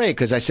is great.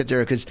 Because I sit there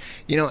because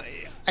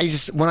I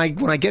just when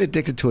I get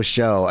addicted to a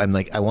show, I'm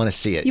like, I want to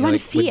see it. You want to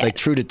see it. Like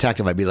True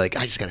Detective, I'd be like,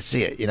 I just got to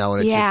see it.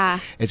 And it's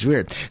just, it's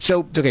weird.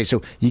 So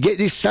so you get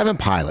these 7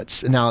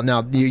 pilots.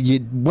 Now you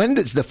when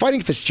does the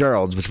Fighting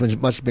Fitzgeralds, which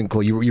must have been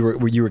cool.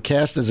 You were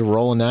cast as a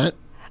role in that.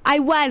 I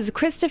was.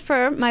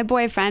 Christopher, my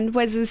boyfriend,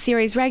 was a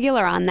series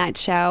regular on that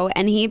show,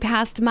 and he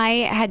passed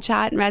my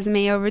headshot and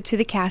resume over to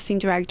the casting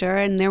director,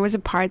 and there was a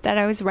part that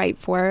I was right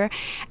for,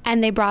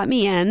 and they brought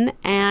me in,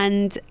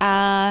 and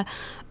I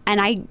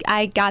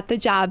got the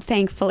job,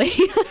 thankfully.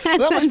 Well,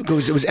 that must be cool.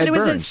 It was Ed Burns.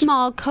 It was a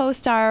small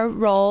co-star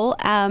role.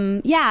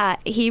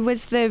 He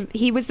was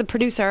the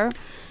producer,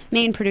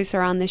 main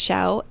producer on the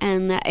show,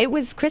 and it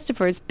was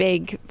Christopher's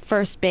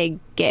first big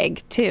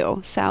gig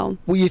too. So,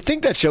 well, you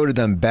think that show would have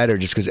done better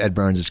just because Ed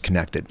Burns is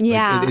connected.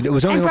 Yeah, it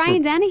was only and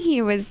Brian Dennehy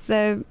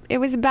it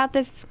was about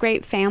this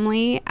great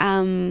family,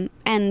 and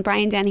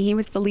Brian Dennehy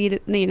was the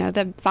lead,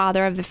 the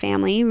father of the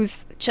family,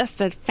 who's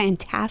just a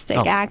fantastic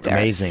actor,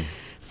 amazing,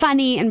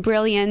 funny and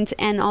brilliant,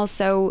 and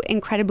also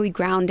incredibly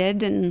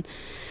grounded. And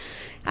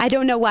I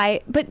don't know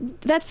why, but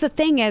that's the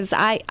thing is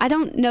I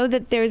don't know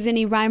that there's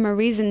any rhyme or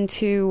reason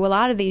to a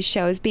lot of these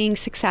shows being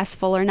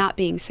successful or not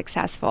being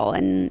successful,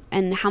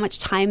 and how much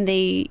time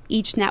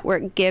each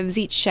network gives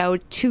each show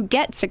to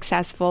get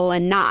successful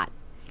and not.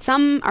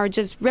 Some are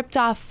just ripped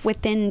off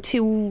within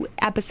 2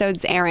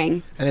 episodes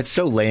airing. And it's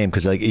so lame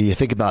because, like, you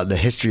think about the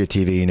history of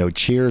TV.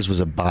 Cheers was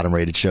a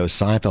bottom-rated show.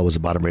 Seinfeld was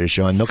a bottom-rated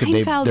show. And look at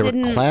they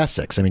were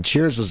classics. I mean,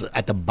 Cheers was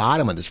at the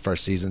bottom of this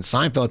first season.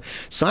 Seinfeld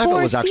 4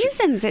 was actually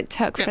seasons it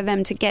took for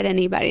them to get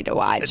anybody to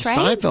watch, right?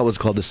 Seinfeld was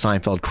called the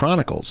Seinfeld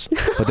Chronicles,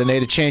 but then they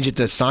had to change it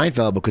to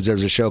Seinfeld because there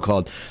was a show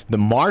called the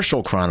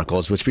Marshall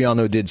Chronicles, which we all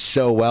know did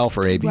so well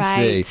for ABC.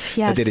 Right, yes.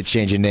 That they had to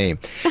change a name.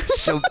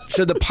 So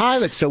the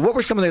pilots. So what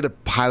were some of the other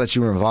pilots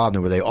you were involved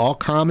in? Were they all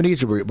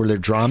comedies, or were there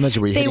dramas,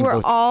 or were you They were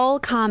both? all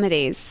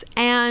comedies,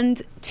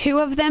 and 2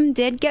 of them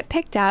did get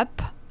picked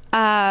up.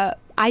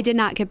 I did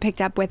not get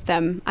picked up with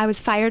them. I was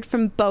fired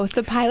from both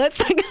the pilots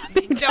that got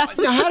picked up.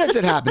 Now, how does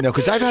it happen though?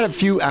 Because I've had a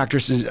few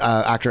actresses.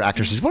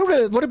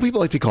 What do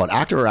people like to be called?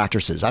 Actor or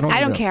actresses? I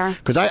don't care.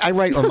 Because I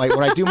write on my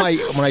when I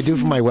do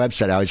for my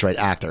website, I always write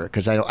actor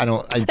because I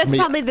don't. That's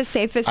probably the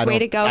safest way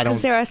to go,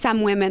 because there are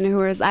some women who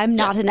are, I'm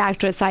not an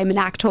actress, I'm an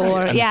actor.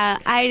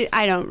 Right,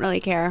 I don't really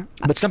care.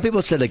 But some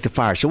people said like to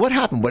fire. So what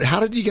happened? How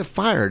did you get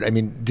fired? I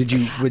mean,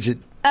 was it?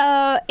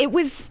 It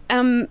was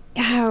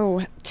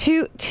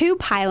two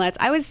pilots.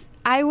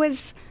 I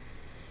was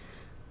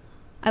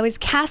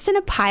cast in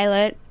a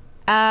pilot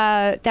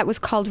that was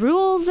called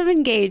Rules of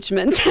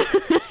Engagement.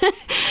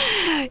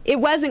 It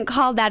wasn't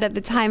called that at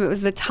the time. It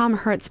was the Tom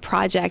Hertz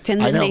Project, and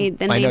then they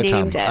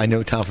named it. I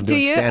know Tom from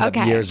doing stand-up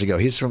years ago. I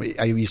used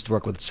to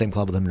work with the same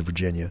club with him in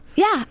Virginia.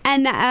 Yeah,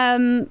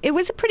 and it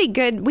was a pretty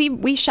good.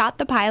 We shot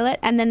the pilot,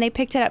 and then they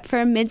picked it up for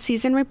a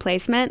mid-season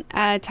replacement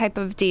type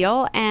of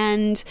deal,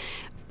 and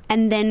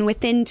then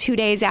within 2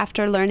 days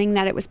after learning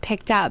that it was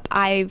picked up,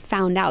 I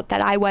found out that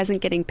I wasn't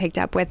getting picked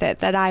up with it,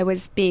 that I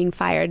was being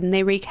fired. And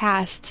they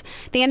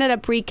ended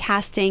up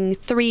recasting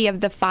 3 of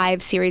the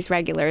 5 series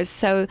regulars.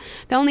 So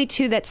the only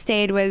 2 that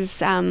stayed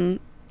was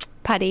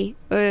Putty.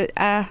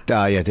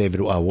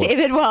 David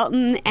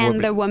Walton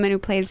and the woman who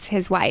plays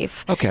his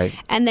wife. Okay.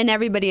 And then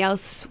everybody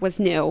else was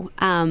new.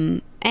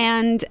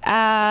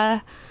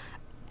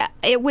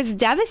 It was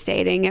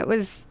devastating.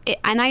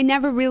 And I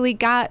never really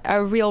got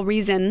a real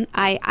reason.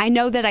 I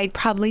know that I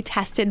probably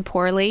tested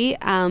poorly.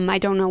 I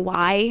don't know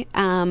why.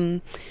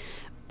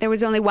 There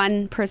was only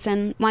one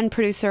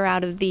producer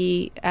out of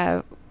the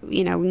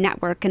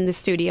network and the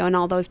studio, and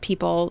all those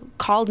people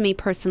called me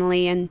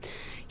personally, and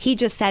he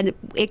just said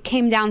it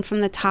came down from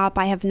the top.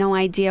 I have no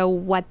idea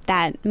what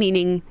that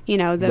meaning.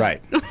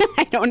 Right.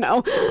 I don't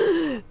know.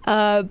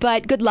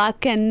 But good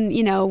luck, and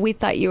we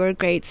thought you were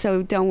great,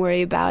 so don't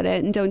worry about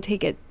it and don't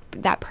take it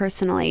that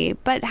personally.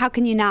 But how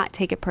can you not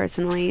take it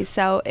personally?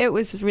 So it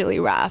was really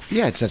rough.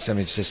 Yeah, that's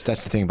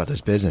the thing about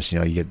this business.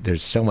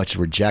 There's so much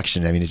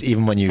rejection. I mean,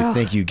 even when you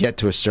think you get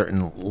to a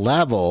certain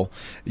level,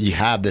 you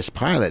have this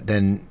pilot,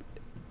 then.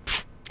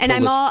 And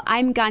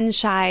I'm gun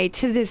shy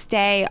to this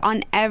day.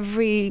 On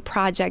every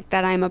project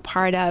that I'm a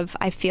part of,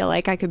 I feel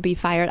like I could be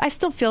fired. I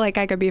still feel like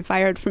I could be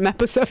fired from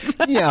episodes.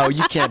 No,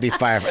 you can't be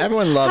fired.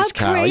 Everyone loves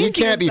Carol. You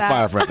can't be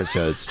fired from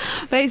episodes.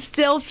 But I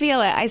still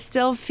feel it. I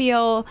still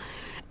feel,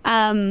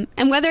 and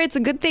whether it's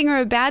a good thing or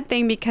a bad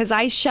thing, because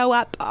I show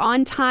up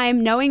on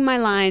time, knowing my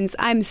lines,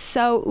 I'm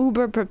so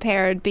uber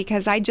prepared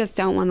because I just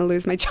don't want to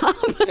lose my job.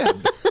 Yeah.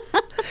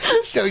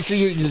 So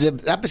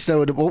the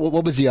episode.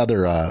 What was the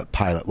other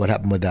pilot? What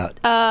happened with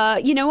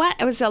that? You know what?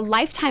 It was a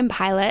Lifetime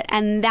pilot,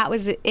 and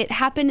it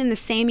happened in the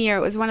same year.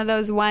 It was one of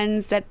those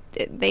ones that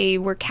they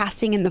were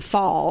casting in the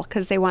fall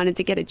because they wanted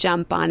to get a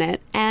jump on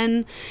it,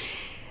 and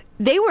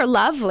they were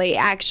lovely.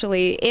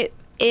 Actually,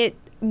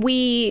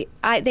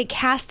 they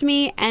cast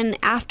me, and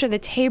after the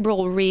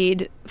table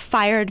read,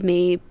 fired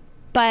me,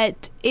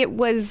 but it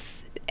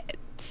was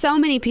so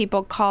many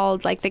people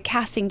called, like the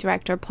casting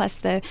director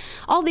plus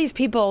all these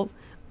people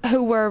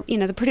who were,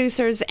 the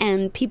producers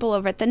and people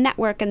over at the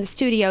network and the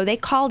studio. They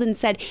called and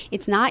said,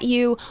 it's not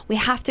you. We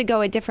have to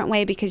go a different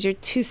way because you're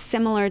too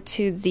similar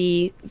to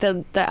the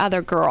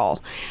other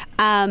girl.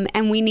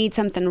 And we need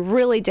something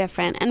really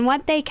different. And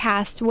what they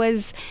cast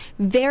was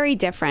very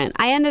different.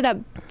 I ended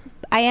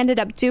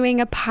up doing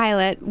a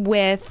pilot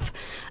with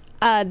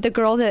the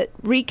girl that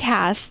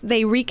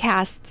they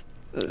recast.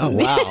 Oh,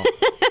 wow.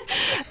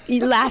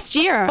 Last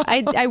year.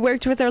 I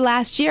worked with her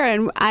last year,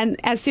 and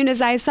as soon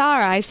as I saw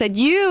her, I said,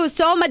 "You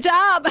stole my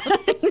job."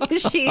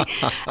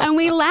 And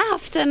we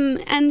laughed,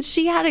 and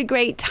she had a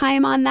great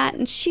time on that,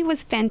 and she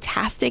was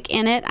fantastic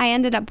in it. I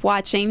ended up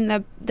watching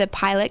the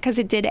pilot because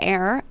it did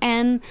air,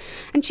 and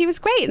she was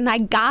great, and I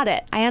got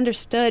it. I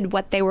understood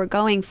what they were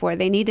going for.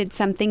 They needed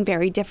something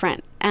very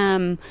different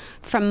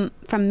from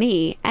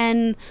me,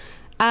 and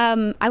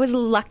I was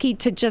lucky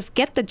to just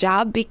get the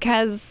job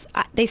because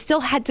they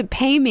still had to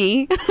pay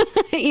me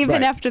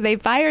even after they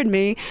fired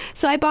me.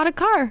 So I bought a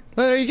car.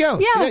 Well, there you go.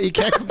 Yeah. You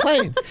can't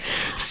complain.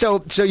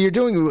 So you're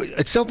doing,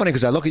 it's so funny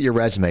because I look at your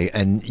resume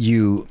and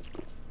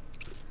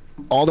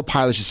all the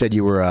pilots you said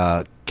you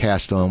were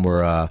cast on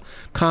were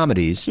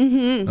comedies.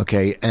 Mm-hmm.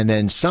 Okay. And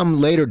then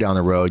some later down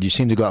the road, you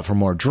seem to go out for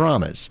more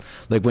dramas.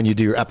 Like when you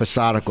do your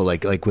episodical,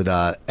 like with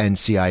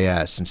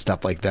NCIS and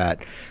stuff like that.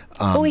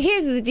 Well,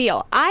 here's the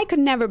deal. I could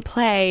never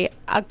play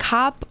a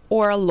cop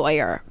or a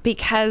lawyer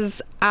because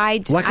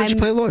Why couldn't you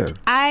play a lawyer?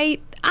 I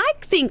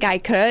think I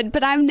could,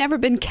 but I've never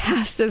been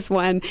cast as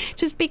one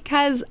just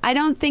because I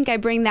don't think I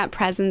bring that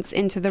presence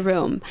into the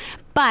room.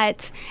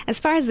 But as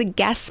far as the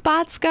guest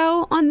spots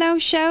go on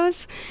those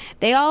shows,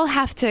 they all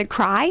have to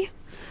cry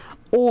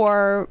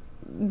or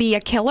be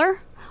a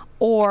killer.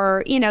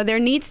 Or, there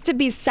needs to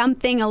be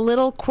something a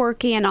little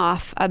quirky and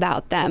off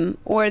about them.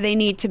 Or they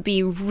need to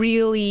be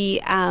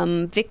really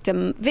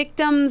victims.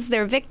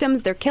 They're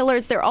victims, they're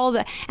killers, they're all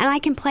and I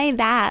can play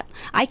that.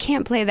 I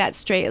can't play that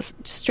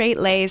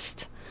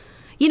straight-laced.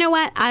 You know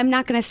what? I'm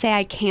not going to say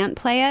I can't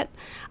play it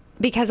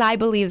because I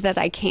believe that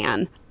I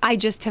can. I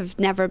just have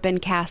never been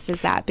cast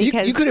as that.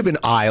 Because you could have been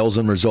Isles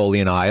and Rizzoli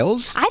and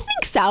Isles. I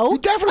think so. You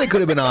definitely could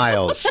have been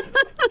Isles.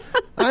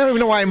 I don't even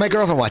know why my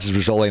girlfriend watches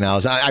Rizzoli and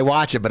Isles. I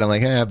watch it, but I'm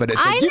like, but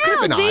it's like, you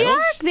could have been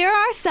Isles. There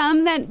are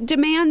some that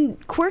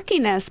demand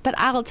quirkiness, but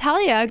I'll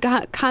tell you,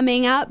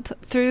 coming up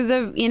through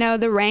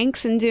the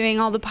ranks and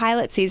doing all the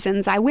pilot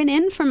seasons, I went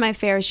in for my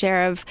fair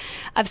share of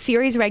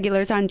series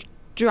regulars on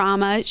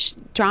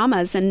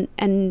dramas,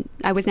 and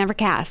I was never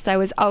cast. I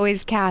was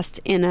always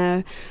cast in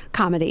a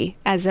comedy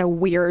as a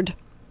weird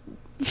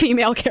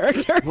female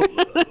character.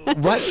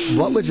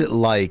 What was it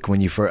like when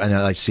you first? And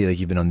I see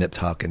you've been on Nip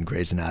Tuck and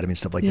Grey's Anatomy and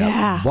stuff like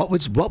that. What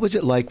was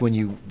it like when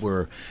you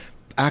were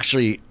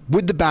actually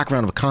with the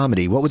background of a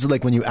comedy? What was it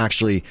like when you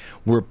actually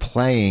were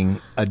playing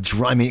a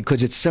drama? I mean,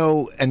 because it's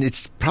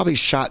it's probably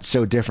shot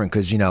so different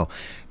because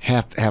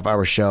half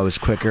hour show is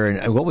quicker.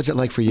 And what was it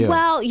like for you?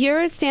 Well,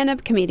 you're a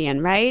stand-up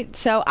comedian, right?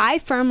 So I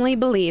firmly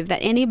believe that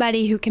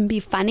anybody who can be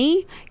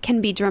funny can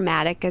be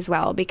dramatic as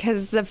well,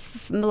 because a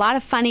lot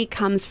of funny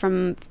comes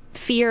from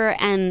fear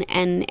and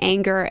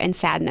anger and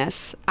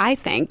sadness, I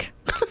think.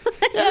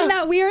 Yeah. Isn't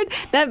that weird?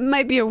 That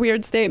might be a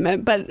weird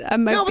statement, but I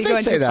might be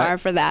going too far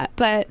for that.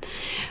 But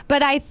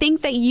I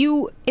think that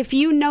if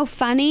you know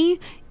funny,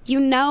 you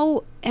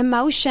know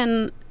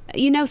emotion,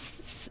 you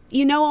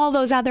know all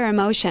those other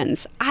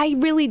emotions. I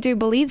really do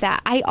believe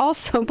that. I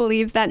also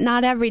believe that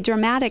not every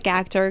dramatic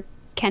actor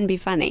can be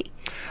funny.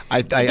 I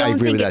agree with that too. I don't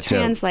think it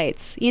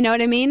translates. You know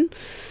what I mean?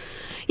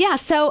 Yeah,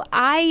 so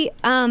I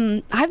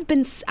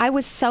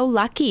was so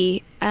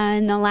lucky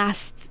in the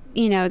last,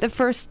 the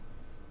first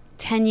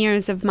 10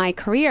 years of my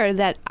career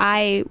that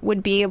I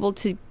would be able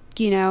to,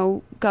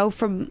 go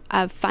from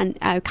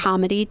a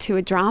comedy to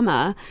a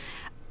drama.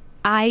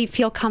 I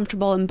feel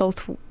comfortable in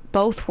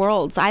both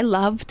worlds. I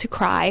love to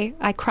cry.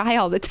 I cry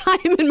all the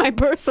time in my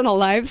personal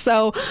life,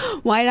 so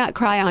why not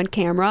cry on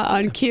camera,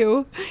 on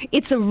cue?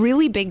 It's a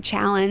really big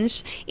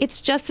challenge.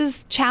 It's just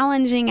as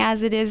challenging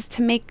as it is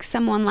to make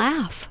someone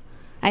laugh,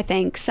 I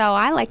think. So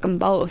I like them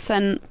both,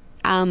 and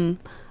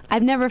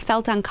I've never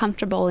felt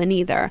uncomfortable in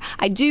either.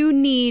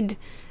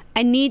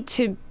 I need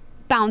to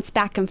bounce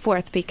back and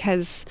forth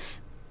because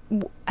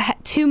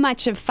too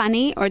much of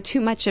funny or too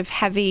much of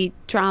heavy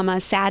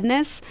drama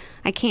sadness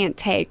I can't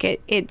take.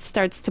 It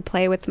starts to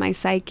play with my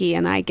psyche,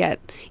 and I get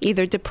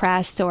either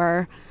depressed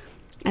or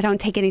I don't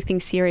take anything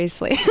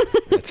seriously.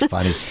 That's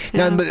funny.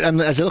 Now, but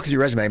as I look at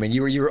your resume, I mean,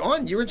 you were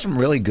in some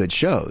really good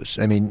shows.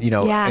 I mean,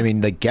 I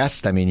mean, the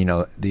guest. I mean,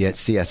 the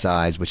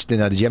CSIs. Which did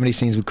you have any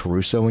scenes with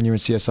Caruso when you were in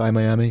CSI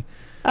Miami?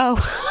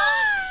 Oh.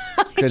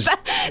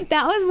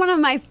 That was one of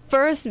my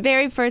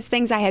very first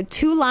things. I had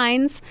 2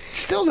 lines.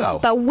 Still though.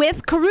 But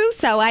with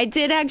Caruso, I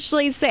did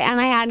actually say,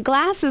 and I had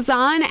glasses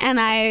on, and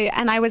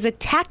I was a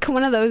tech,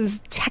 one of those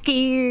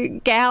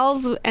techie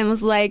gals, and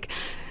was like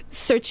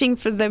searching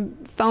for the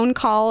phone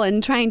call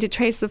and trying to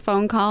trace the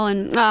phone call,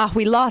 and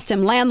we lost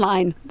him.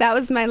 Landline. That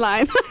was my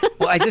line.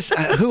 Well,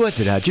 who was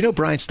it? Do you know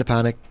Brian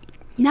Stepanek?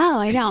 No,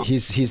 I don't.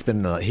 He's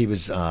been he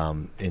was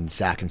in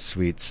Zach and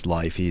Sweet's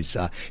life. He's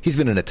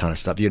been in a ton of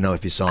stuff. You know,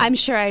 if you saw him. I'm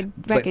sure I'd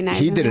recognize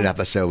him. He did an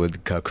episode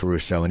with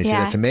Caruso, and he said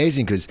Yeah. it's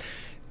amazing because,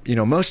 you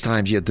know, most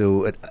times you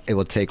do it, it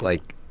will take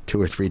like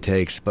 2 or 3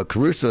 takes, but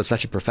Caruso is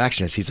such a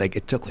perfectionist. He's like,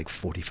 it took like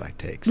 45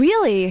 takes.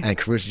 Really? And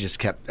Caruso just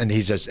kept, and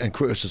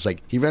Caruso's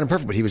like, he ran him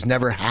perfect, but he was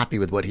never happy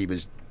with what he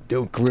was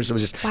doing. Caruso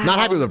was just not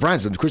happy with the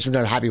brands, but Caruso was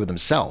never happy with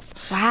himself.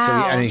 Wow. So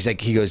and he's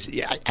like, he goes,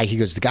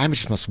 the guy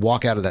just must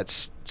walk out of that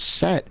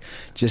set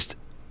just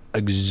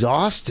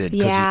exhausted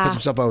because he puts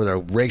himself over there,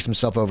 rakes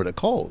himself over the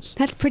coals.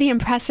 That's pretty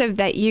impressive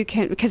that you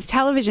can, because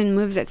television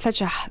moves at such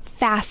a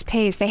fast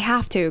pace. They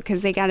have to,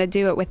 because they got to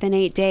do it within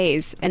 8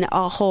 days and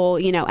a whole,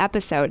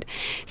 episode.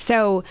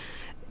 So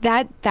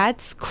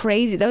that's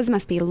crazy. Those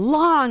must be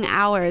long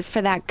hours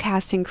for that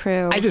cast and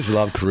crew. I just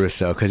love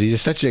Caruso because he's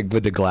just such a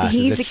with the glasses.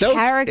 He's a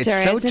character.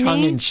 It's so isn't tongue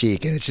he? in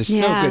cheek, and it's just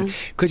so good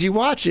because you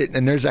watch it,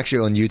 and there's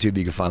actually on YouTube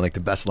you can find like the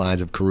best lines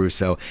of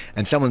Caruso,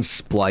 and someone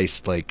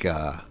spliced like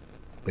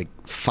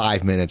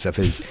 5 minutes of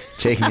his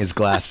taking his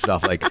glasses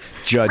off, like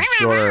Judge,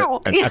 Juror,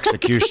 and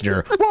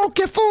Executioner won't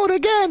get fooled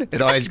again.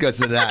 It always goes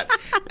to that,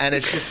 and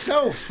it's just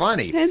so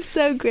funny. That's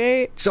so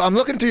great. So I'm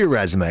looking through your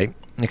resume.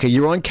 Okay,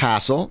 you're on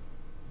Castle.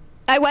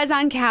 I was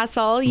on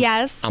Castle,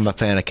 yes. I'm a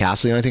fan of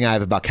Castle. The only thing I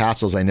have about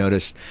Castle is I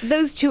noticed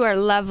Those two are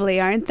lovely,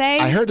 aren't they?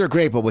 I heard they're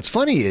great, but what's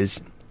funny is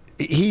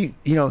he,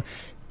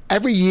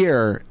 every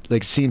year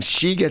like seems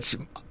she gets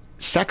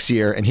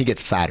sexier and he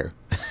gets fatter.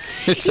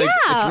 It's like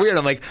it's weird.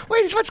 I'm like,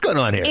 wait, what's going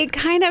on here? It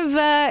kind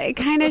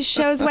of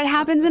shows what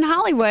happens in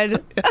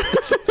Hollywood.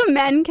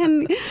 men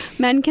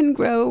can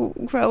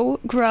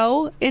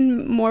grow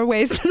in more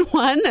ways than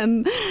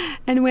one,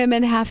 and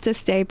women have to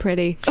stay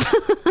pretty.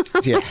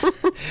 Yeah.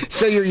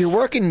 So you're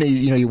working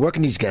you're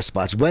working these guest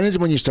spots. When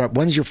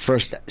is your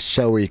first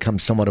show where you become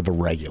somewhat of a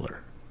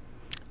regular?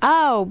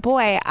 Oh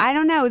boy, I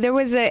don't know. There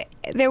was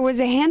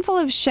a handful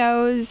of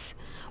shows.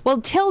 Well,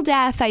 Till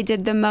Death, I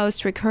did the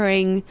most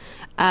recurring.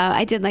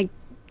 I did like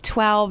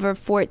 12 or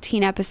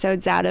 14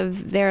 episodes out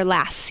of their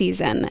last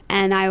season,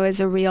 and I was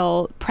a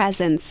real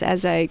presence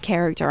as a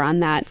character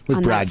on that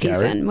Brad season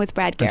Garrett. with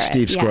Brad Garrett. And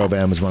Steve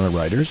Skrovan was one of the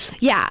writers.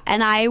 Yeah,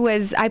 and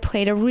I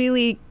played a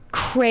really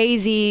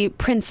crazy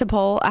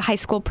principal, a high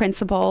school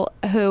principal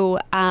who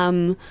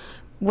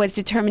was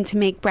determined to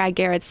make Brad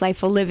Garrett's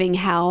life a living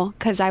hell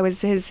because I was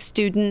his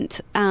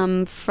student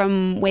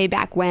from way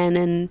back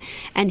when,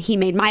 and he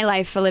made my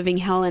life a living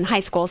hell in high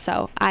school.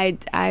 So I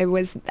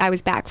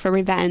was back for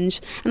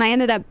revenge, and I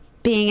ended up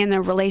being in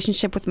a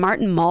relationship with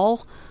Martin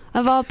Mull.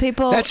 Of all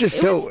people, that's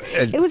just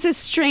it was a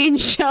strange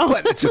show.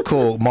 But it's a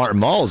cool. Martin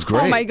Mull's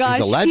great. Oh my gosh,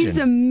 he's a legend. He's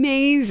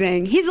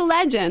amazing. He's a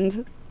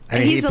legend.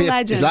 He's a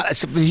legend.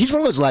 He's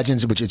one of those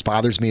legends, which it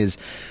bothers me, is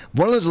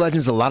one of those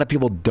legends a lot of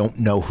people don't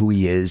know who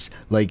he is.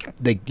 Like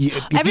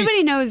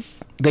everybody knows.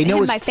 They know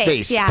him his by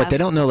face, yeah. but they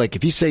don't know. Like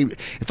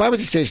if I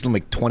was to say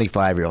something like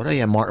 25-year-old, oh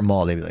yeah, Martin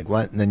Mull, they'd be like,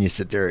 what? And then you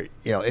sit there,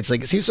 it's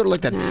like he's sort of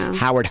like that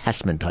Howard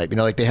Hessman type.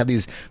 Like they have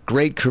these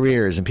great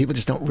careers, and people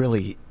just don't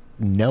really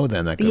know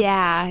them.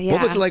 Yeah.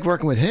 What was it like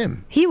working with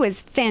him? He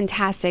was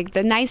fantastic.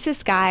 The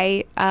nicest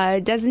guy.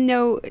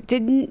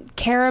 Didn't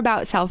care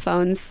about cell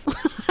phones.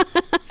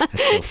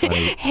 That's so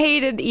funny.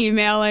 Hated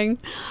emailing.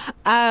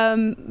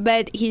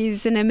 But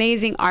he's an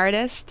amazing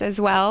artist as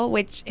well,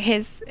 which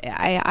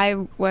I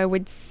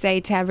would say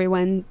to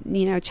everyone,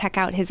 check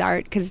out his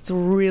art because it's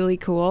really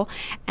cool.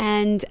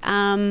 And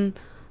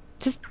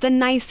just the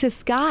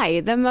nicest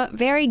guy,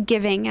 very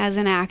giving as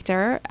an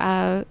actor.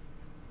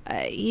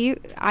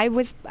 It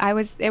was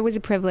a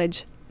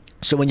privilege.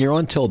 So when you're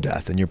on Till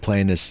Death and you're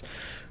playing this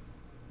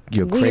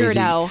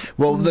weirdo. Crazy.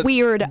 Well, the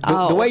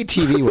way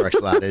TV works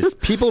a lot is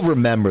people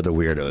remember the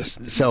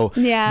weirdos. So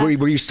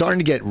were you starting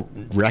to get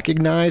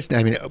recognized?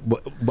 I mean,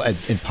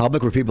 in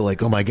public, were people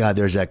like, "Oh my God,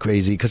 there's that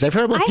crazy"? Because I've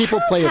heard when people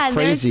play a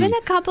crazy. There's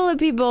been a couple of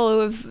people who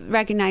have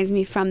recognized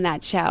me from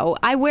that show.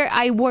 I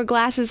wore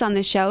glasses on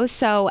the show,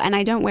 and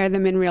I don't wear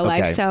them in real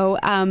life. So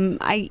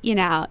I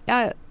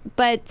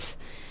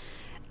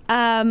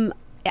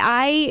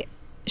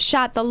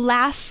shot the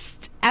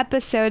last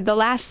episode, the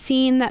last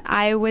scene that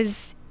I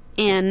was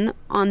in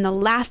on the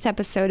last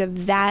episode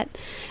of that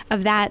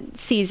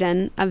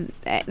season, of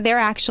their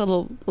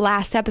actual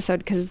last episode,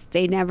 because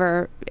they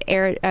never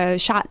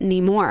shot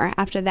anymore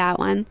after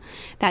that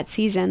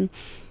season.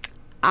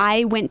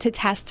 I went to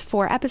test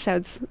 4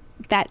 episods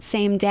that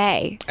same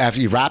day. After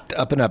you wrapped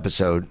up an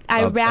episode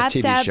of a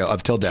TV show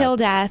of Till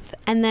Death,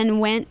 and then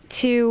went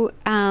to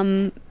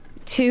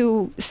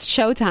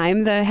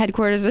Showtime, the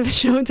headquarters of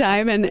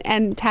Showtime,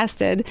 and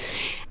tested,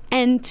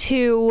 and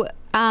to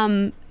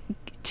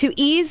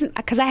ease,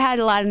 because I had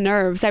a lot of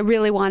nerves. I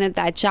really wanted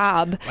that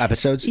job.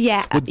 Episodes?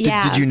 Yeah.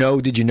 Did you know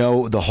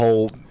the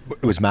whole?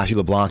 It was Matthew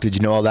LeBlanc. Did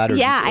you know all that?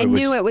 I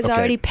knew it was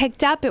already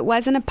picked up. It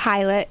wasn't a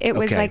pilot. It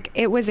was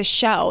it was a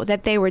show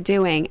that they were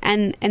doing,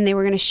 and they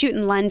were going to shoot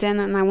in London,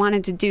 and I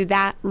wanted to do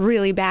that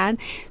really bad.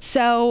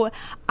 So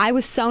I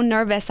was so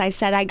nervous. I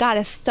said, I got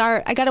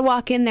to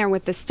walk in there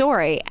with the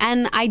story.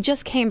 And I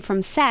just came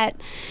from set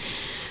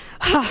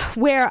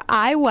where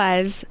I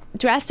was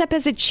dressed up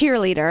as a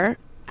cheerleader,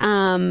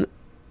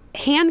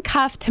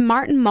 handcuffed to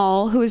Martin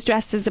Mull, who was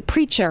dressed as a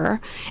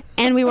preacher,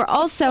 and we were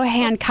also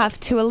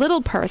handcuffed to a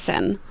little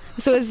person.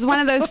 So it was one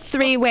of those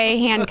three-way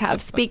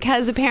handcuffs,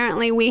 because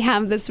apparently we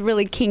have this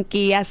really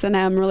kinky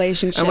S&M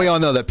relationship. And we all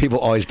know that people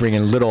always bring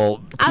in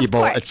little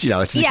people. It's,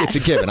 it's a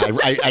given. I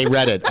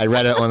read it. I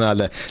read it on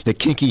the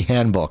kinky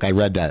handbook. I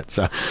read that.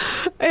 So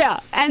yeah,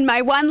 and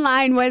my one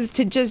line was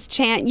to just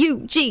chant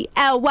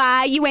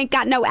UGLY. You ain't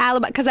got no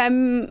alibi, because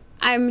I'm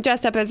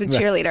dressed up as a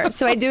cheerleader.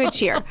 So I do a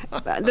cheer,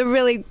 the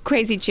really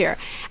crazy cheer.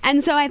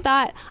 And so I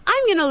thought,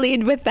 I'm going to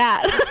lead with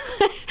that.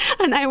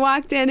 And I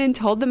walked in and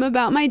told them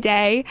about my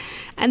day,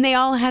 and they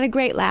all had a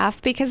great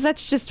laugh, because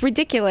that's just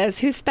ridiculous.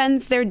 Who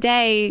spends their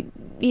day,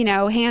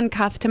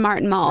 handcuffed to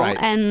Martin Mull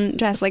and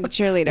dressed like a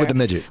cheerleader? With a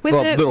midget.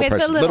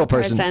 Little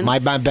person. My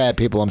bad,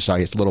 people. I'm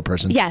sorry. It's a little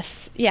person.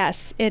 Yes,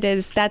 it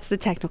is. That's the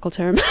technical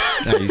term.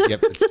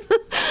 Yep.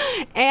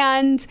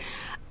 And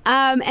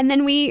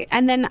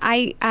then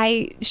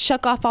I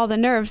shook off all the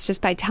nerves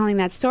just by telling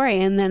that story.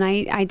 And then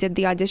I did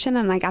the audition,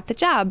 and I got the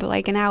job.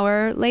 Like an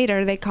hour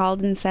later, they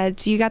called and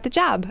said, "You got the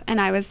job." And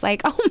I was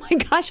like, "Oh my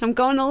gosh, I'm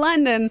going to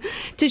London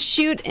to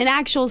shoot an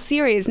actual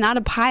series, not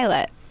a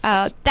pilot."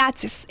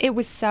 It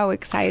was so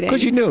exciting.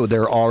 Because you knew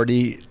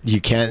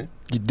you can't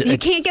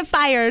get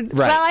fired.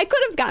 Right. Well, I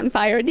could have gotten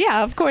fired.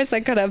 Yeah, of course I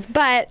could have.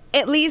 But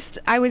at least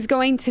I was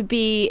going to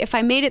be, if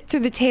I made it through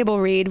the table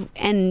read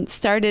and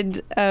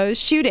started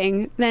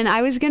shooting, then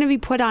I was going to be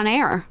put on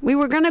air. We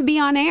were going to be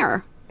on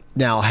air.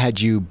 Now,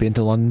 had you been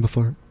to London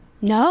before?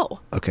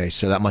 No. Okay,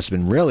 so that must have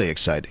been really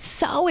exciting.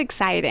 So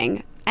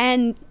exciting.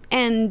 And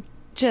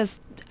just...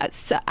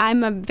 So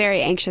I'm a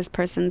very anxious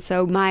person.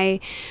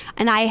 I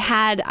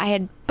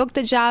had booked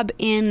the job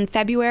in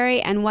February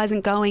and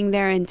wasn't going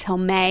there until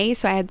May.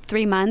 So I had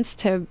 3 months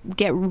to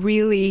get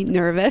really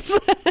nervous.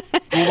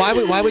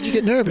 Well, why would you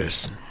get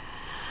nervous?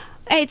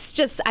 It's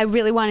just, I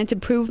really wanted to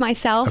prove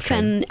myself, okay.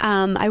 And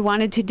I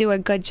wanted to do a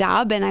good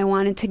job, and I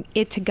wanted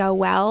it to go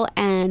well.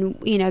 And,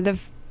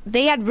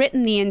 they had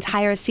written the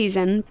entire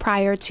season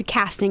prior to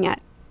casting it.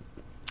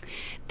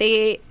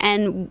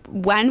 And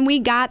when we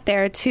got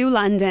there to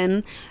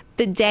London,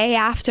 the day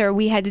after,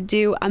 we had to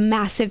do a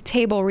massive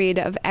table read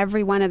of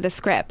every one of the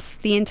scripts,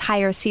 the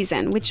entire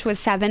season, which was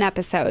 7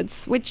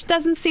 episodes, which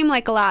doesn't seem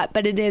like a lot,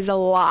 but it is a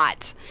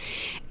lot.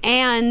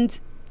 And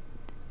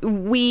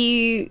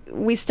we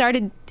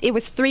started, it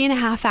was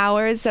 3.5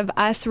 hours of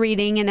us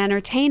reading and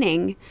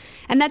entertaining.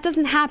 And that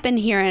doesn't happen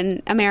here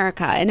in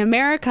America. In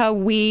America,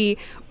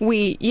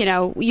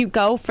 you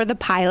go for the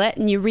pilot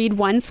and you read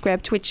one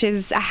script, which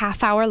is a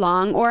half hour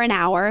long, or an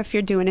hour if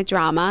you're doing a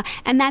drama,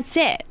 and that's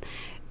it.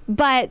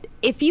 But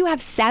if you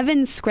have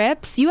 7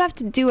 scripts, you have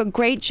to do a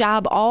great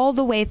job all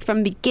the way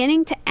from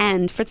beginning to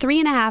end for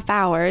 3.5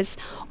 hours,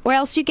 or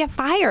else you get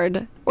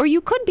fired, or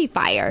you could be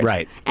fired.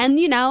 Right. And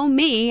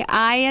me,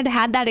 I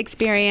had that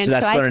experience. So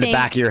that's going in the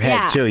back of your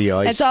head too.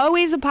 It's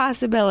always a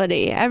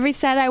possibility. Every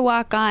set I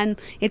walk on,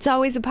 it's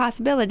always a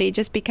possibility,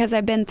 just because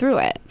I've been through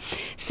it.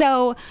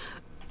 So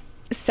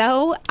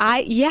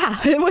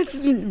it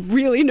was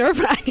really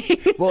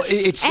nerve-wracking. Well,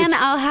 and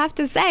I'll have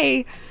to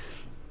say,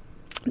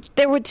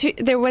 there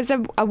was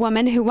a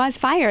woman who was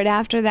fired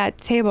after that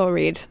table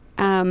read,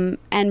 and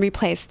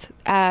replaced.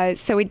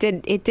 So it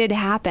did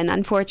happen,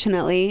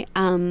 unfortunately.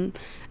 And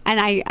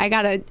I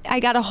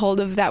got a hold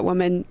of that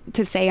woman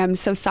to say, I'm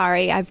so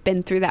sorry. I've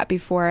been through that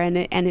before, and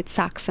it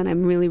sucks, and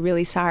I'm really,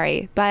 really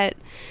sorry. But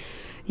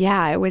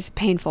yeah, it was a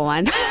painful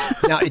one.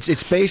 Now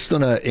it's based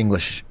on an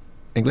English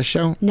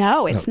show?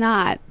 No, it's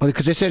not. Well,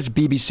 because it says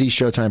BBC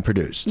Showtime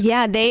produced.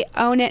 Yeah, they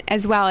own it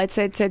as well. It's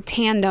a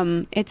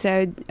tandem. It's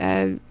a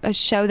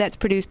show that's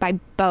produced by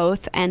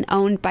both and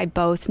owned by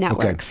both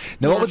networks. Okay.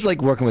 Now, what was it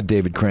like working with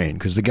David Crane?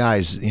 Because the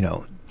guys,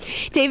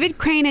 David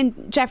Crane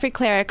and Jeffrey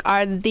Klarick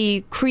are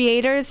the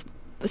creators,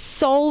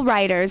 sole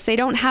writers. They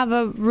don't have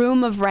a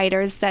room of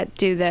writers that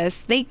do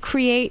this. They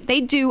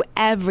do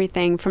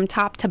everything from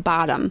top to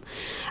bottom.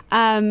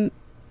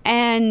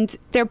 And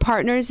they're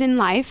partners in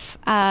life.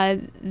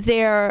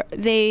 They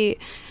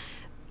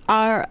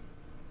are,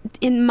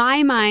 in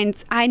my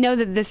mind, I know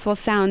that this will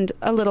sound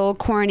a little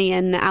corny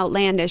and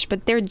outlandish,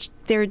 but they're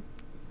genii.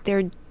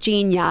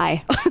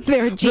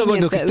 They're geniuses.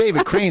 No, because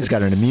David Crane's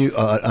got an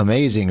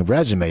amazing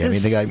resume.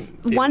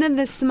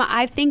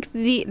 I think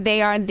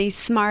they are the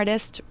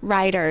smartest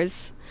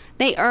writers.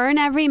 They earn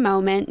every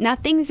moment.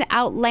 Nothing's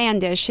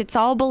outlandish. It's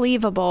all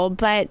believable,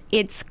 but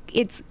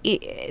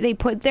they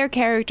put their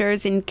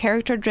characters in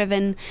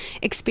character-driven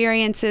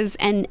experiences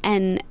and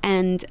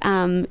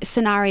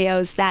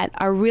scenarios that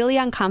are really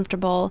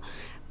uncomfortable,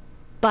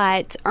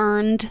 but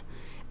earned,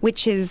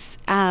 which is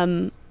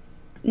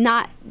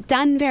not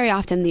done very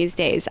often these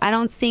days.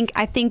 I think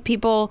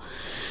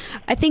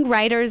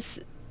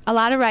writers, a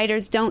lot of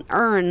writers don't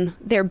earn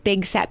their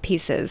big set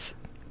pieces.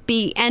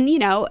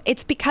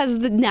 It's because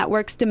the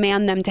networks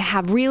demand them to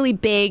have really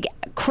big,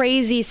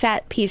 crazy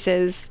set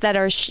pieces that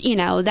are,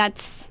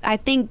 that's, I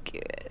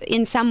think,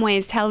 in some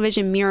ways,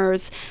 television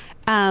mirrors,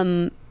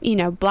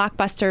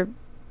 blockbuster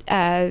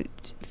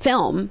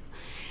film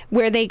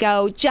where they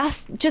go,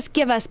 just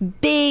give us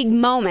big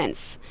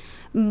moments.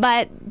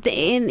 But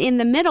in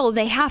the middle,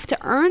 they have to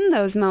earn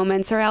those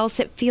moments, or else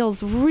it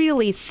feels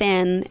really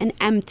thin and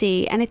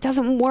empty, and it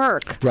doesn't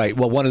work. Right.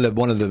 Well, one of the I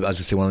was gonna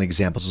say one of the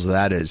examples of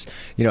that is,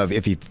 you know,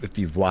 if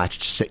you've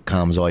watched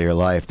sitcoms all your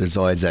life, there's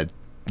always that,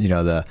 you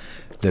know, the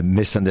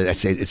I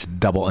say it's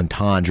double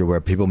entendre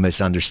where people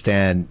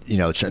misunderstand, you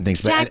know, certain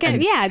things. Jack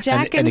and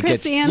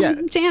Chrissy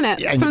and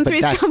Janet from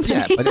Three's Company.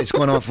 Yeah, but it's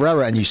going on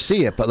forever, and you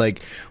see it. But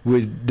like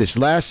with this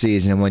last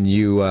season, when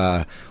you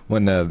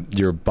when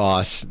your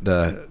boss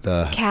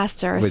the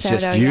Caster was Soto,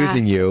 just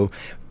using you.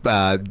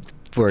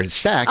 For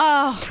sex,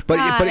 but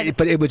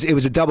it was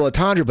a double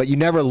entendre. But you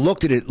never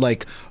looked at it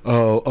like,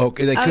 oh,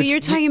 okay. Like,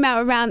 you're talking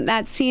about around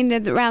that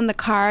scene around the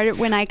car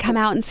when I come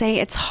out and say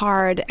it's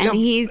hard, and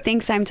he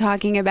thinks I'm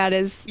talking about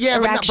his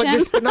erection.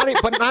 But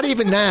not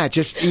even that.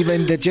 Just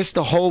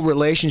the whole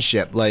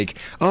relationship. Like,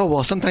 oh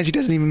well, sometimes he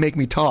doesn't even make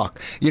me talk.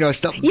 You know,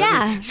 stuff.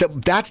 Yeah. So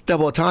that's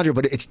double entendre,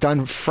 but it's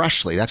done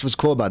freshly. That's what's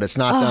cool about it. It's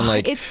not done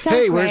like, so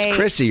hey, great. where's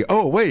Chrissy?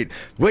 Oh wait,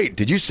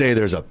 did you say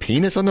there's a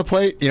penis on the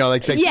plate? You know,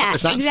 like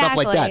it's not stuff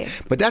like that.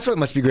 But that's what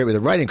must be great with the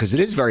writing, because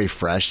it is very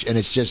fresh, and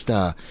it's just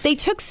they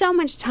took so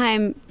much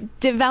time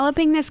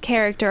developing this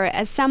character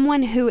as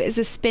someone who is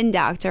a spin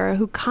doctor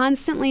who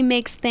constantly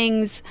makes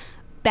things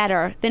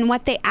better than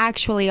what they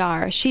actually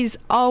are. She's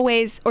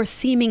always, or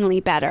seemingly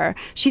better,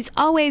 she's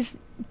always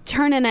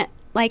turning it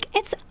like,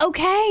 it's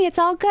okay, it's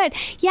all good.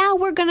 Yeah,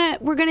 we're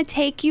gonna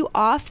take you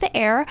off the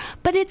air,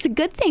 but it's a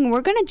good thing.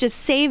 We're gonna just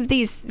save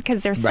these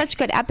because they're such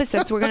good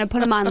episodes. We're gonna put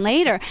them on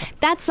later.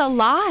 That's a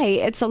lie.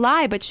 It's a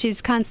lie. But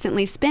she's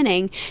constantly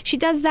spinning. She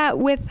does that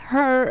with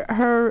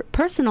her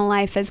personal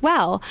life as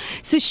well.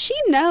 So she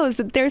knows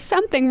that there's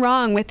something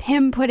wrong with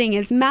him putting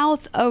his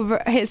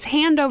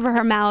hand over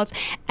her mouth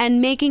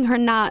and making her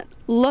not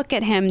look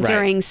at him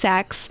during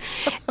sex,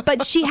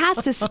 but she has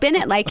to spin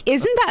it like,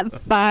 isn't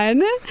that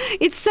fun?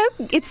 It's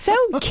so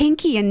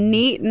kinky and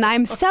neat, and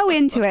I'm so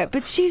into it,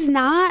 but she's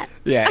not.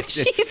 Yeah,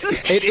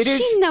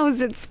 she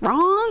knows it's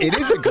wrong. It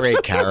is a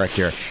great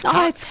character.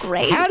 It's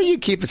great. How do you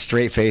keep a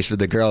straight face with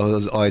the girl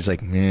who's always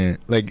like, meh?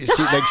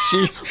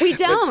 She we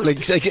don't.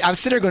 Like I'm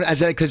sitting there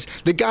going, because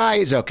the guy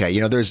is okay.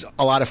 You know, there's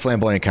a lot of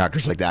flamboyant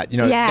characters like that. You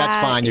know, that's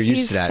fine. You're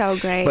used to that. So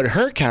great. But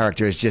her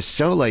character is just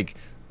so like.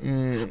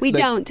 We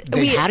don't.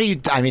 How do you?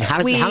 I mean,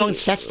 how long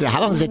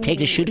does it take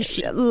to shoot a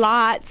scene?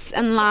 Lots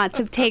and lots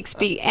of takes,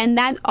 and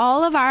that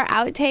all of our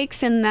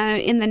outtakes in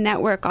the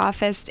network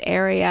office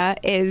area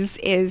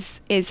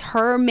is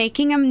her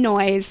making a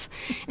noise,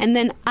 and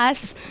then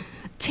us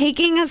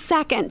taking a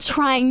second,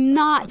 trying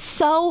not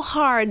so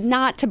hard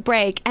not to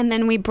break, and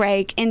then we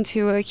break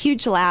into a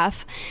huge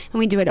laugh, and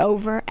we do it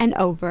over and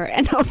over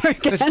and over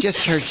again. It's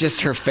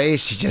just her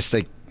face. She's just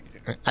like.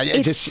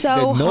 It's just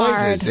so the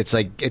noises.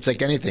 hard. It's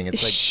like anything.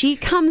 It's like she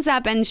comes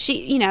up and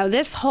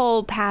this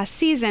whole past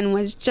season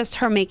was just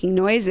her making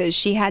noises.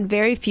 She had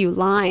very few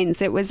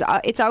lines.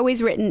 It's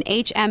always written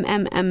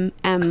HMMMM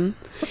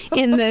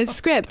in the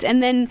script,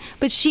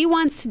 but she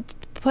wants to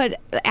put,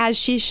 as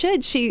she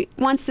should, she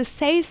wants to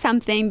say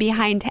something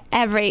behind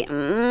every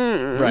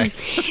right.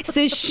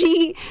 So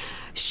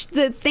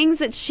the things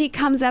that she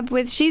comes up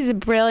with, she's a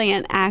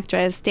brilliant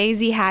actress,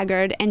 Daisy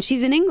Haggard, and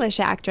she's an English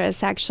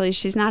actress, actually.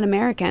 She's not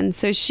American.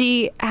 So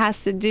she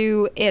has to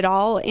do it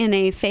all in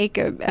a fake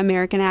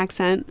American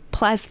accent,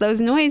 plus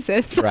those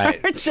noises are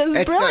just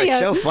brilliant. It's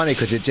so funny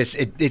because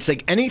it's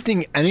like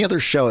any other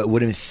show, it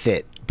wouldn't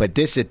fit. But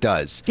this, it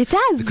does. It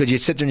does. Because you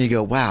sit there and you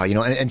go, wow, you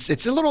know, and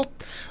it's a little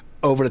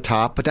over the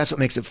top, but that's what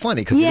makes it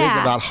funny, because it is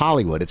about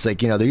Hollywood. It's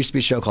like, you know, there used to be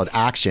a show called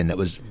Action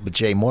that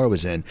Jay Moore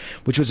was in,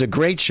 which was a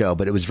great show,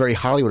 but it was very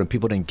Hollywood and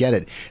people didn't get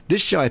it. This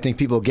show, I think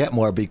people get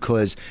more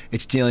because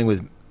it's dealing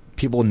with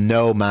people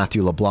know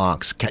Matthew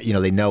LeBlanc's, you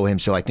know, they know him.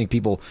 So I think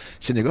people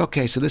sit there and go,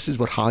 okay, so this is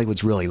what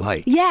Hollywood's really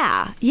like.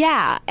 Yeah.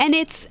 And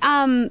it's,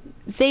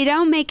 they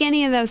don't make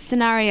any of those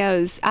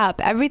scenarios up.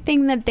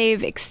 Everything that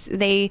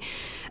they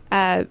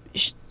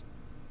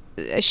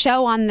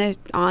show on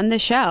the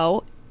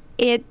show,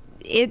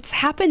 it's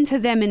happened to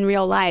them in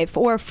real life,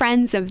 or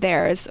friends of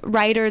theirs,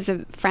 writers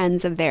of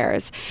friends of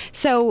theirs.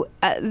 So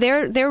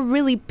they're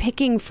really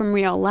picking from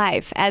real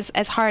life, as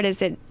hard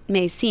as it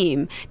may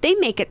seem. They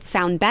make it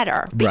sound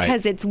better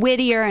because it's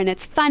wittier and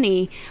it's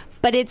funny,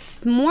 but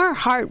it's more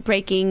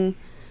heartbreaking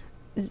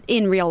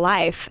in real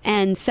life.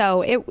 And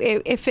so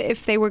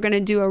if they were going to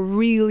do a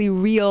really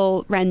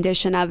real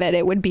rendition of it,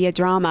 it would be a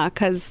drama,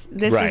 because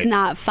this is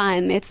not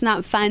fun. It's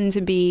not fun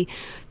to be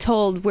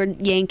told we're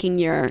yanking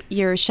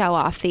your show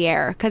off the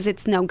air, because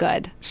it's no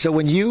good. So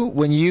when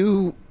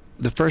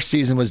the first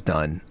season was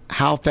done,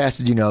 how fast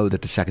did you know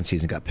that the second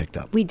season got picked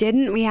up? We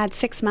didn't. We had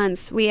 6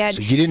 months. So you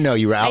didn't know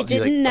you were out? I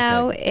didn't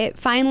know. Okay. It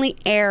finally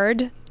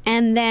aired.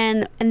 And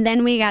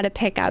then we got a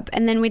pickup,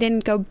 and then we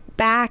didn't go.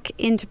 back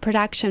into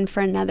production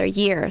for another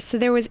year. So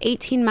there was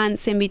 18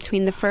 months in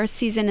between the first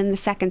season and the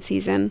second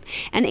season,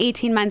 and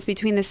 18 months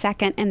between the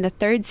second and the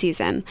third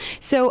season.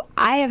 So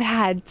I have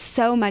had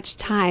so much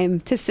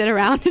time to sit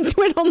around and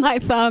twiddle my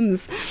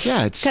thumbs.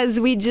 Yeah, it's because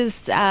we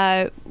just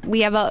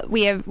we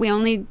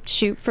only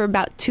shoot for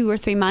about 2 or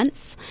 3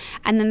 months,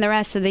 and then the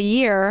rest of the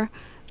year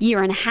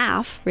and a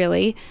half,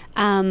 really,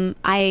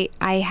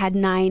 I had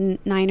nine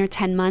or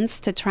 10 months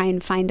to try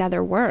and find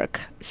other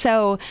work.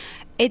 So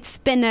it's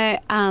been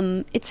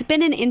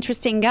an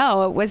interesting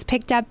go. It was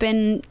picked up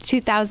in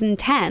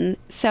 2010,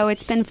 so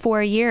it's been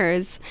 4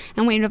 years,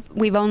 and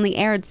we've only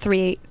aired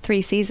three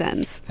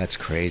seasons. That's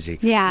crazy.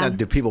 Yeah. Now,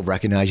 do people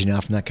recognize you now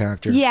from that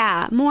character?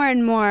 Yeah, more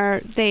and more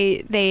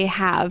they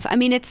have. I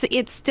mean, it's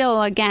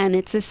still, again,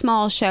 it's a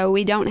small show.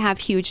 We don't have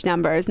huge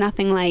numbers.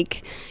 Nothing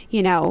like,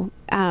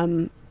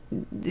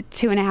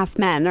 2.5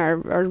 Men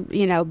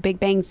or Big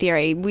Bang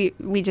Theory.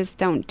 We just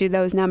don't do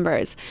those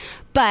numbers.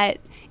 But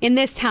in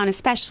this town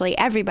especially,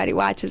 everybody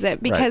watches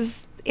it because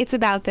it's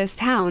about this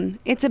town.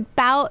 It's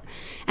about,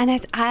 and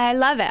I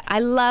love it.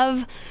 I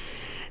love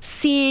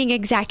seeing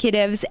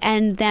executives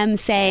and them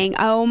saying,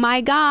 "Oh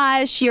my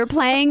gosh, you're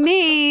playing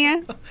me."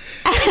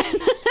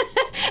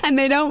 And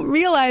they don't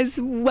realize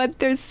what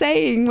they're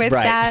saying with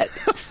that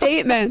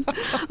statement.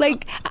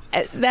 Like,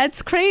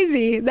 that's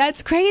crazy.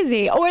 That's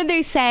crazy. Or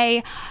they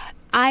say,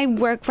 "I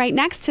work right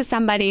next to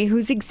somebody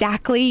who's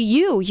exactly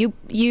you.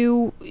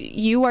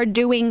 You are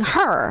doing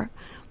her,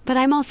 but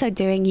I'm also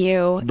doing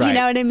you." Right. You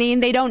know what I mean?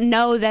 They don't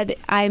know that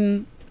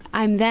I'm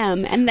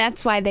them, and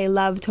that's why they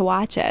love to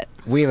watch it.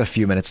 We have a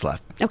few minutes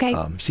left. Okay.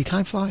 See,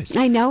 time flies.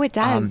 I know it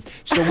does.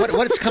 So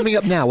what's coming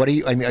up now? What are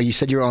you? I mean, you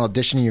said you're on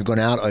auditioning. You're going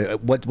out.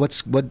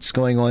 What's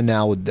going on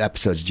now with the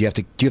episodes? Do you have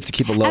to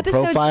keep a low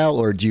profile,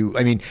 or do you?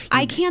 I mean,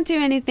 I can't do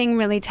anything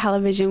really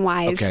television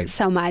wise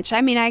so much.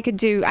 I mean, I could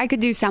do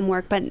some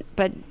work,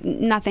 but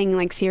nothing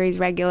like series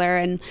regular.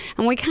 And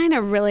we kind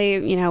of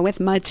really, with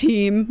my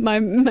team, my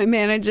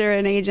manager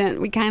and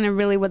agent, we kind of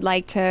really would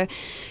like to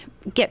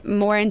get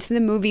more into the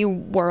movie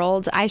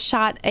world. I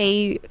shot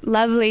a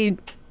lovely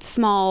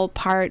small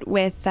part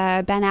with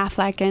Ben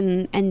Affleck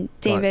and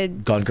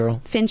David Gone Girl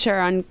Fincher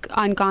on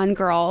Gone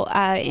Girl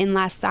in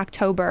last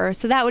October.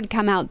 So that would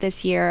come out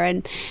this year.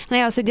 And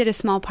I also did a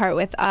small part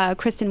with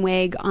Kristen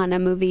Wiig on a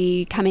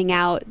movie coming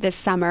out this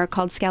summer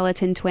called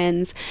Skeleton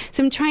Twins.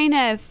 So I'm trying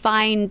to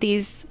find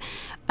these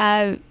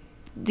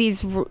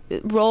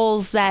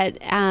roles that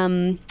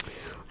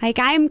like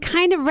I'm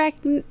kind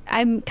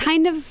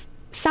of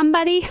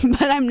somebody,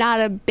 but I'm not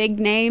a big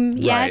name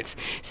yet. Right.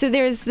 So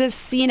there's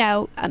this,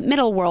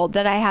 middle world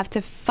that I have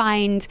to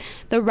find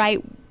the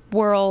right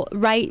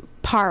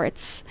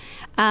parts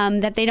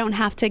that they don't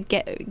have to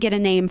get a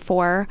name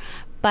for,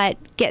 but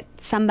get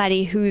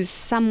somebody who's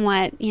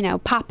somewhat,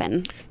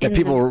 popping. That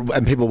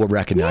people will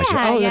recognize you.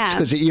 Oh, that's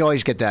because you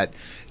always get that.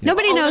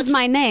 Nobody knows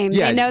my name.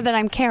 Yeah. They know that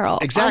I'm Carol.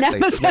 Exactly.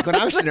 Like when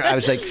I was sitting there, I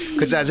was like,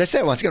 because as I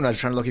said once again, when I was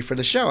trying to look for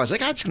the show, I was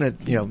like, I'm just gonna,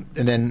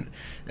 and then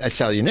I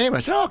saw your name. I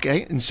said, oh,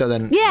 okay, and so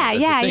then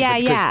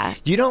yeah.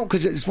 You don't,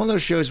 because it's one of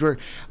those shows where.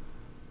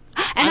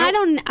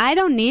 And I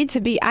don't need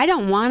to be. I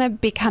don't want to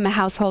become a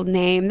household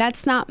name.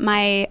 That's not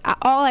my.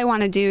 All I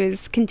want to do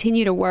is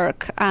continue to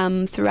work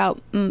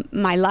throughout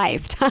my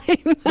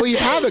lifetime. Well, you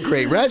have a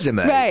great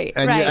resume, right?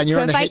 And you're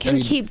so if I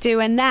can keep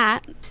doing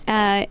that,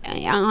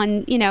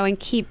 and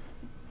keep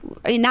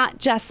not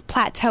just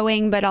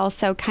plateauing, but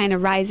also kind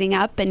of rising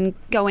up and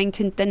going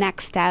to the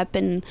next step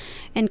and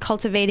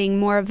cultivating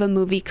more of a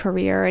movie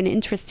career, an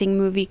interesting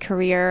movie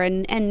career,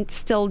 and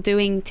still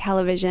doing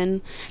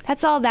television.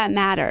 That's all that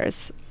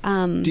matters.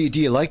 Do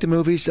you like the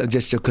movies?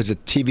 Just because the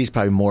TV is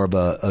probably more of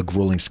a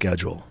grueling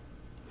schedule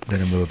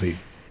than a movie.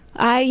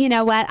 You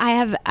know what? I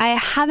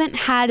haven't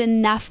had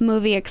enough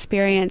movie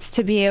experience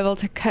to be able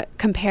to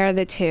compare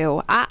the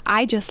two.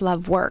 I just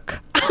love work.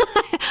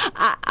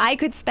 I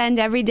could spend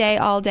every day,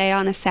 all day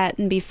on a set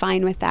and be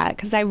fine with that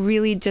because I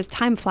really just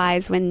time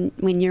flies when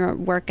you're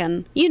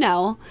working.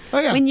 Oh,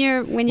 yeah. When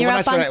you're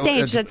up on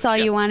stage, that's all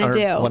you want to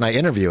do. When I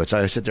interview,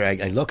 I sit there,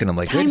 I look, and I'm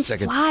like, time wait a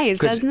second, flies,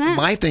 doesn't it?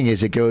 My thing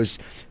is, it goes.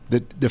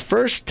 The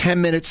first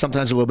 10 minutes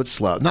sometimes a little bit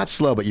slow. Not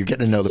slow, but you're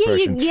getting to know the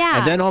person. Yeah.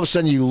 And then all of a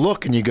sudden you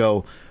look and you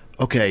go,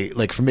 okay,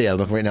 like for me, I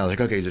look right now,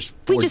 like, okay, there's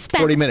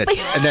 40 minutes.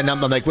 And then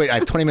I'm like, wait, I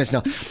have 20 minutes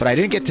now, but I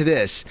didn't get to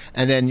this.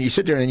 And then you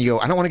sit there and you go,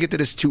 I don't want to get to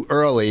this too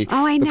early.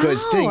 Oh, I know.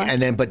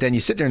 But then you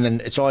sit there and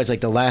then it's always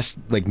like the last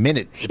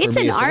minute. It's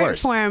an art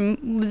form.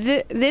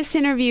 This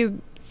interview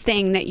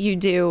thing that you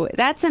do,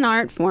 that's an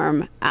art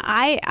form.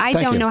 I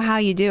don't know how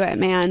you do it,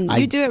 man.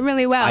 You do it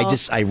really well.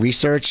 I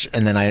research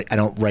and then I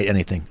don't write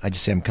anything. I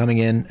just say I'm coming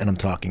in and I'm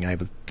talking. I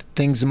have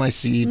things in my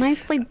seat.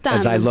 Nicely done.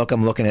 As I look,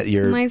 I'm looking at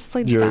your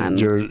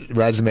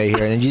resume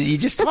here, and you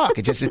just talk.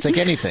 It's like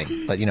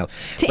anything, but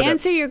To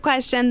answer your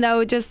question,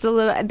 though, just a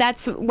little.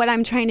 That's what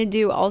I'm trying to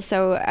do.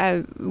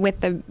 Also, with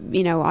the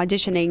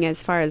auditioning,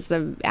 as far as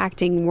the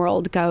acting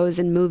world goes,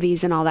 and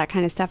movies and all that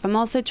kind of stuff. I'm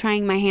also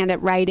trying my hand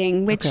at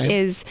writing, which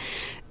is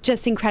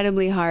just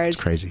incredibly hard. It's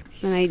crazy.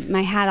 And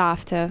my hat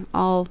off to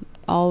all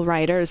all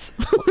writers.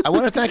 I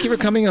want to thank you for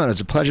coming on.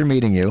 It's a pleasure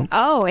meeting you.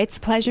 Oh, it's a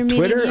pleasure meeting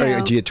Twitter? you.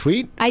 Or do you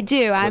tweet? I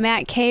do. I'm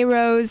at K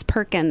Rose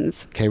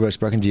Perkins. K Rose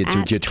Perkins. Do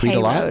you tweet a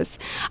lot?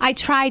 I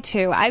try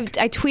to.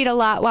 I tweet a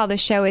lot while the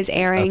show is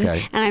airing,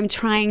 and I'm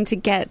trying to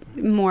get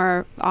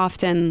more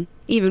often,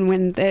 even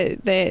when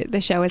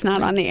the show is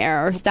not on the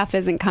air or stuff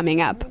isn't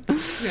coming up.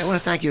 Yeah, I want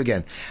to thank you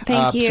again.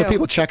 Thank you. So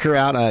people check her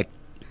out.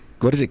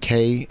 What is it?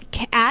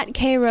 At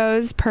K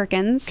Rose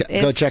Perkins.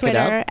 Go check Twitter,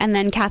 it out. And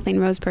then Kathleen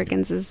Rose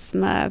Perkins is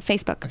my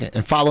Facebook. Okay,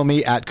 and follow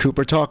me at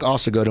Cooper Talk.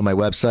 Also go to my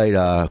website,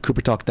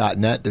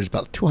 coopertalk.net. There's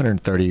about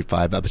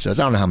 235 episodes.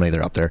 I don't know how many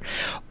they're up there.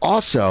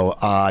 Also,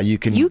 you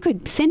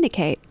could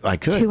syndicate. I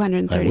could.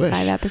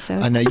 235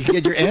 episodes. I know. You can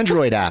get your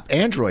Android app. The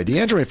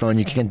Android phone.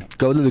 You can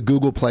go to the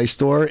Google Play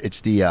Store.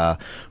 It's the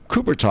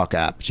Cooper Talk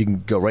app. So you can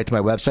go right to my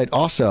website.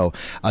 Also,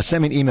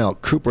 send me an email,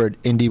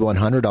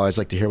 Cooper@Indy100. I always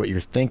like to hear what you're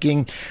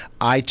thinking.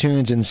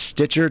 iTunes and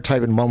Stitcher.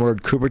 Type in one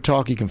word Cooper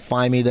Talk. You can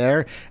find me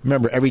there.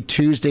 Remember, every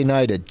Tuesday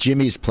night at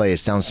Jimmy's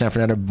Place down San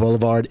Fernando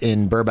Boulevard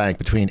in Burbank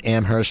between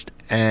Amherst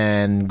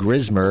and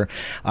Grismer,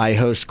 I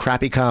host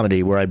Crappy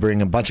Comedy, where I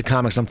bring a bunch of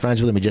comics I'm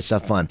friends with and we just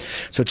have fun.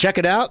 So check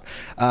it out.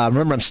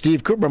 Remember, I'm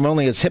Steve Cooper. I'm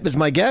only as hip as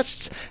my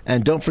guests.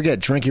 And don't forget,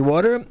 drink your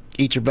water,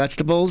 eat your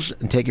vegetables,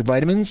 and take your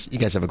vitamins. You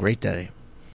guys have a great day.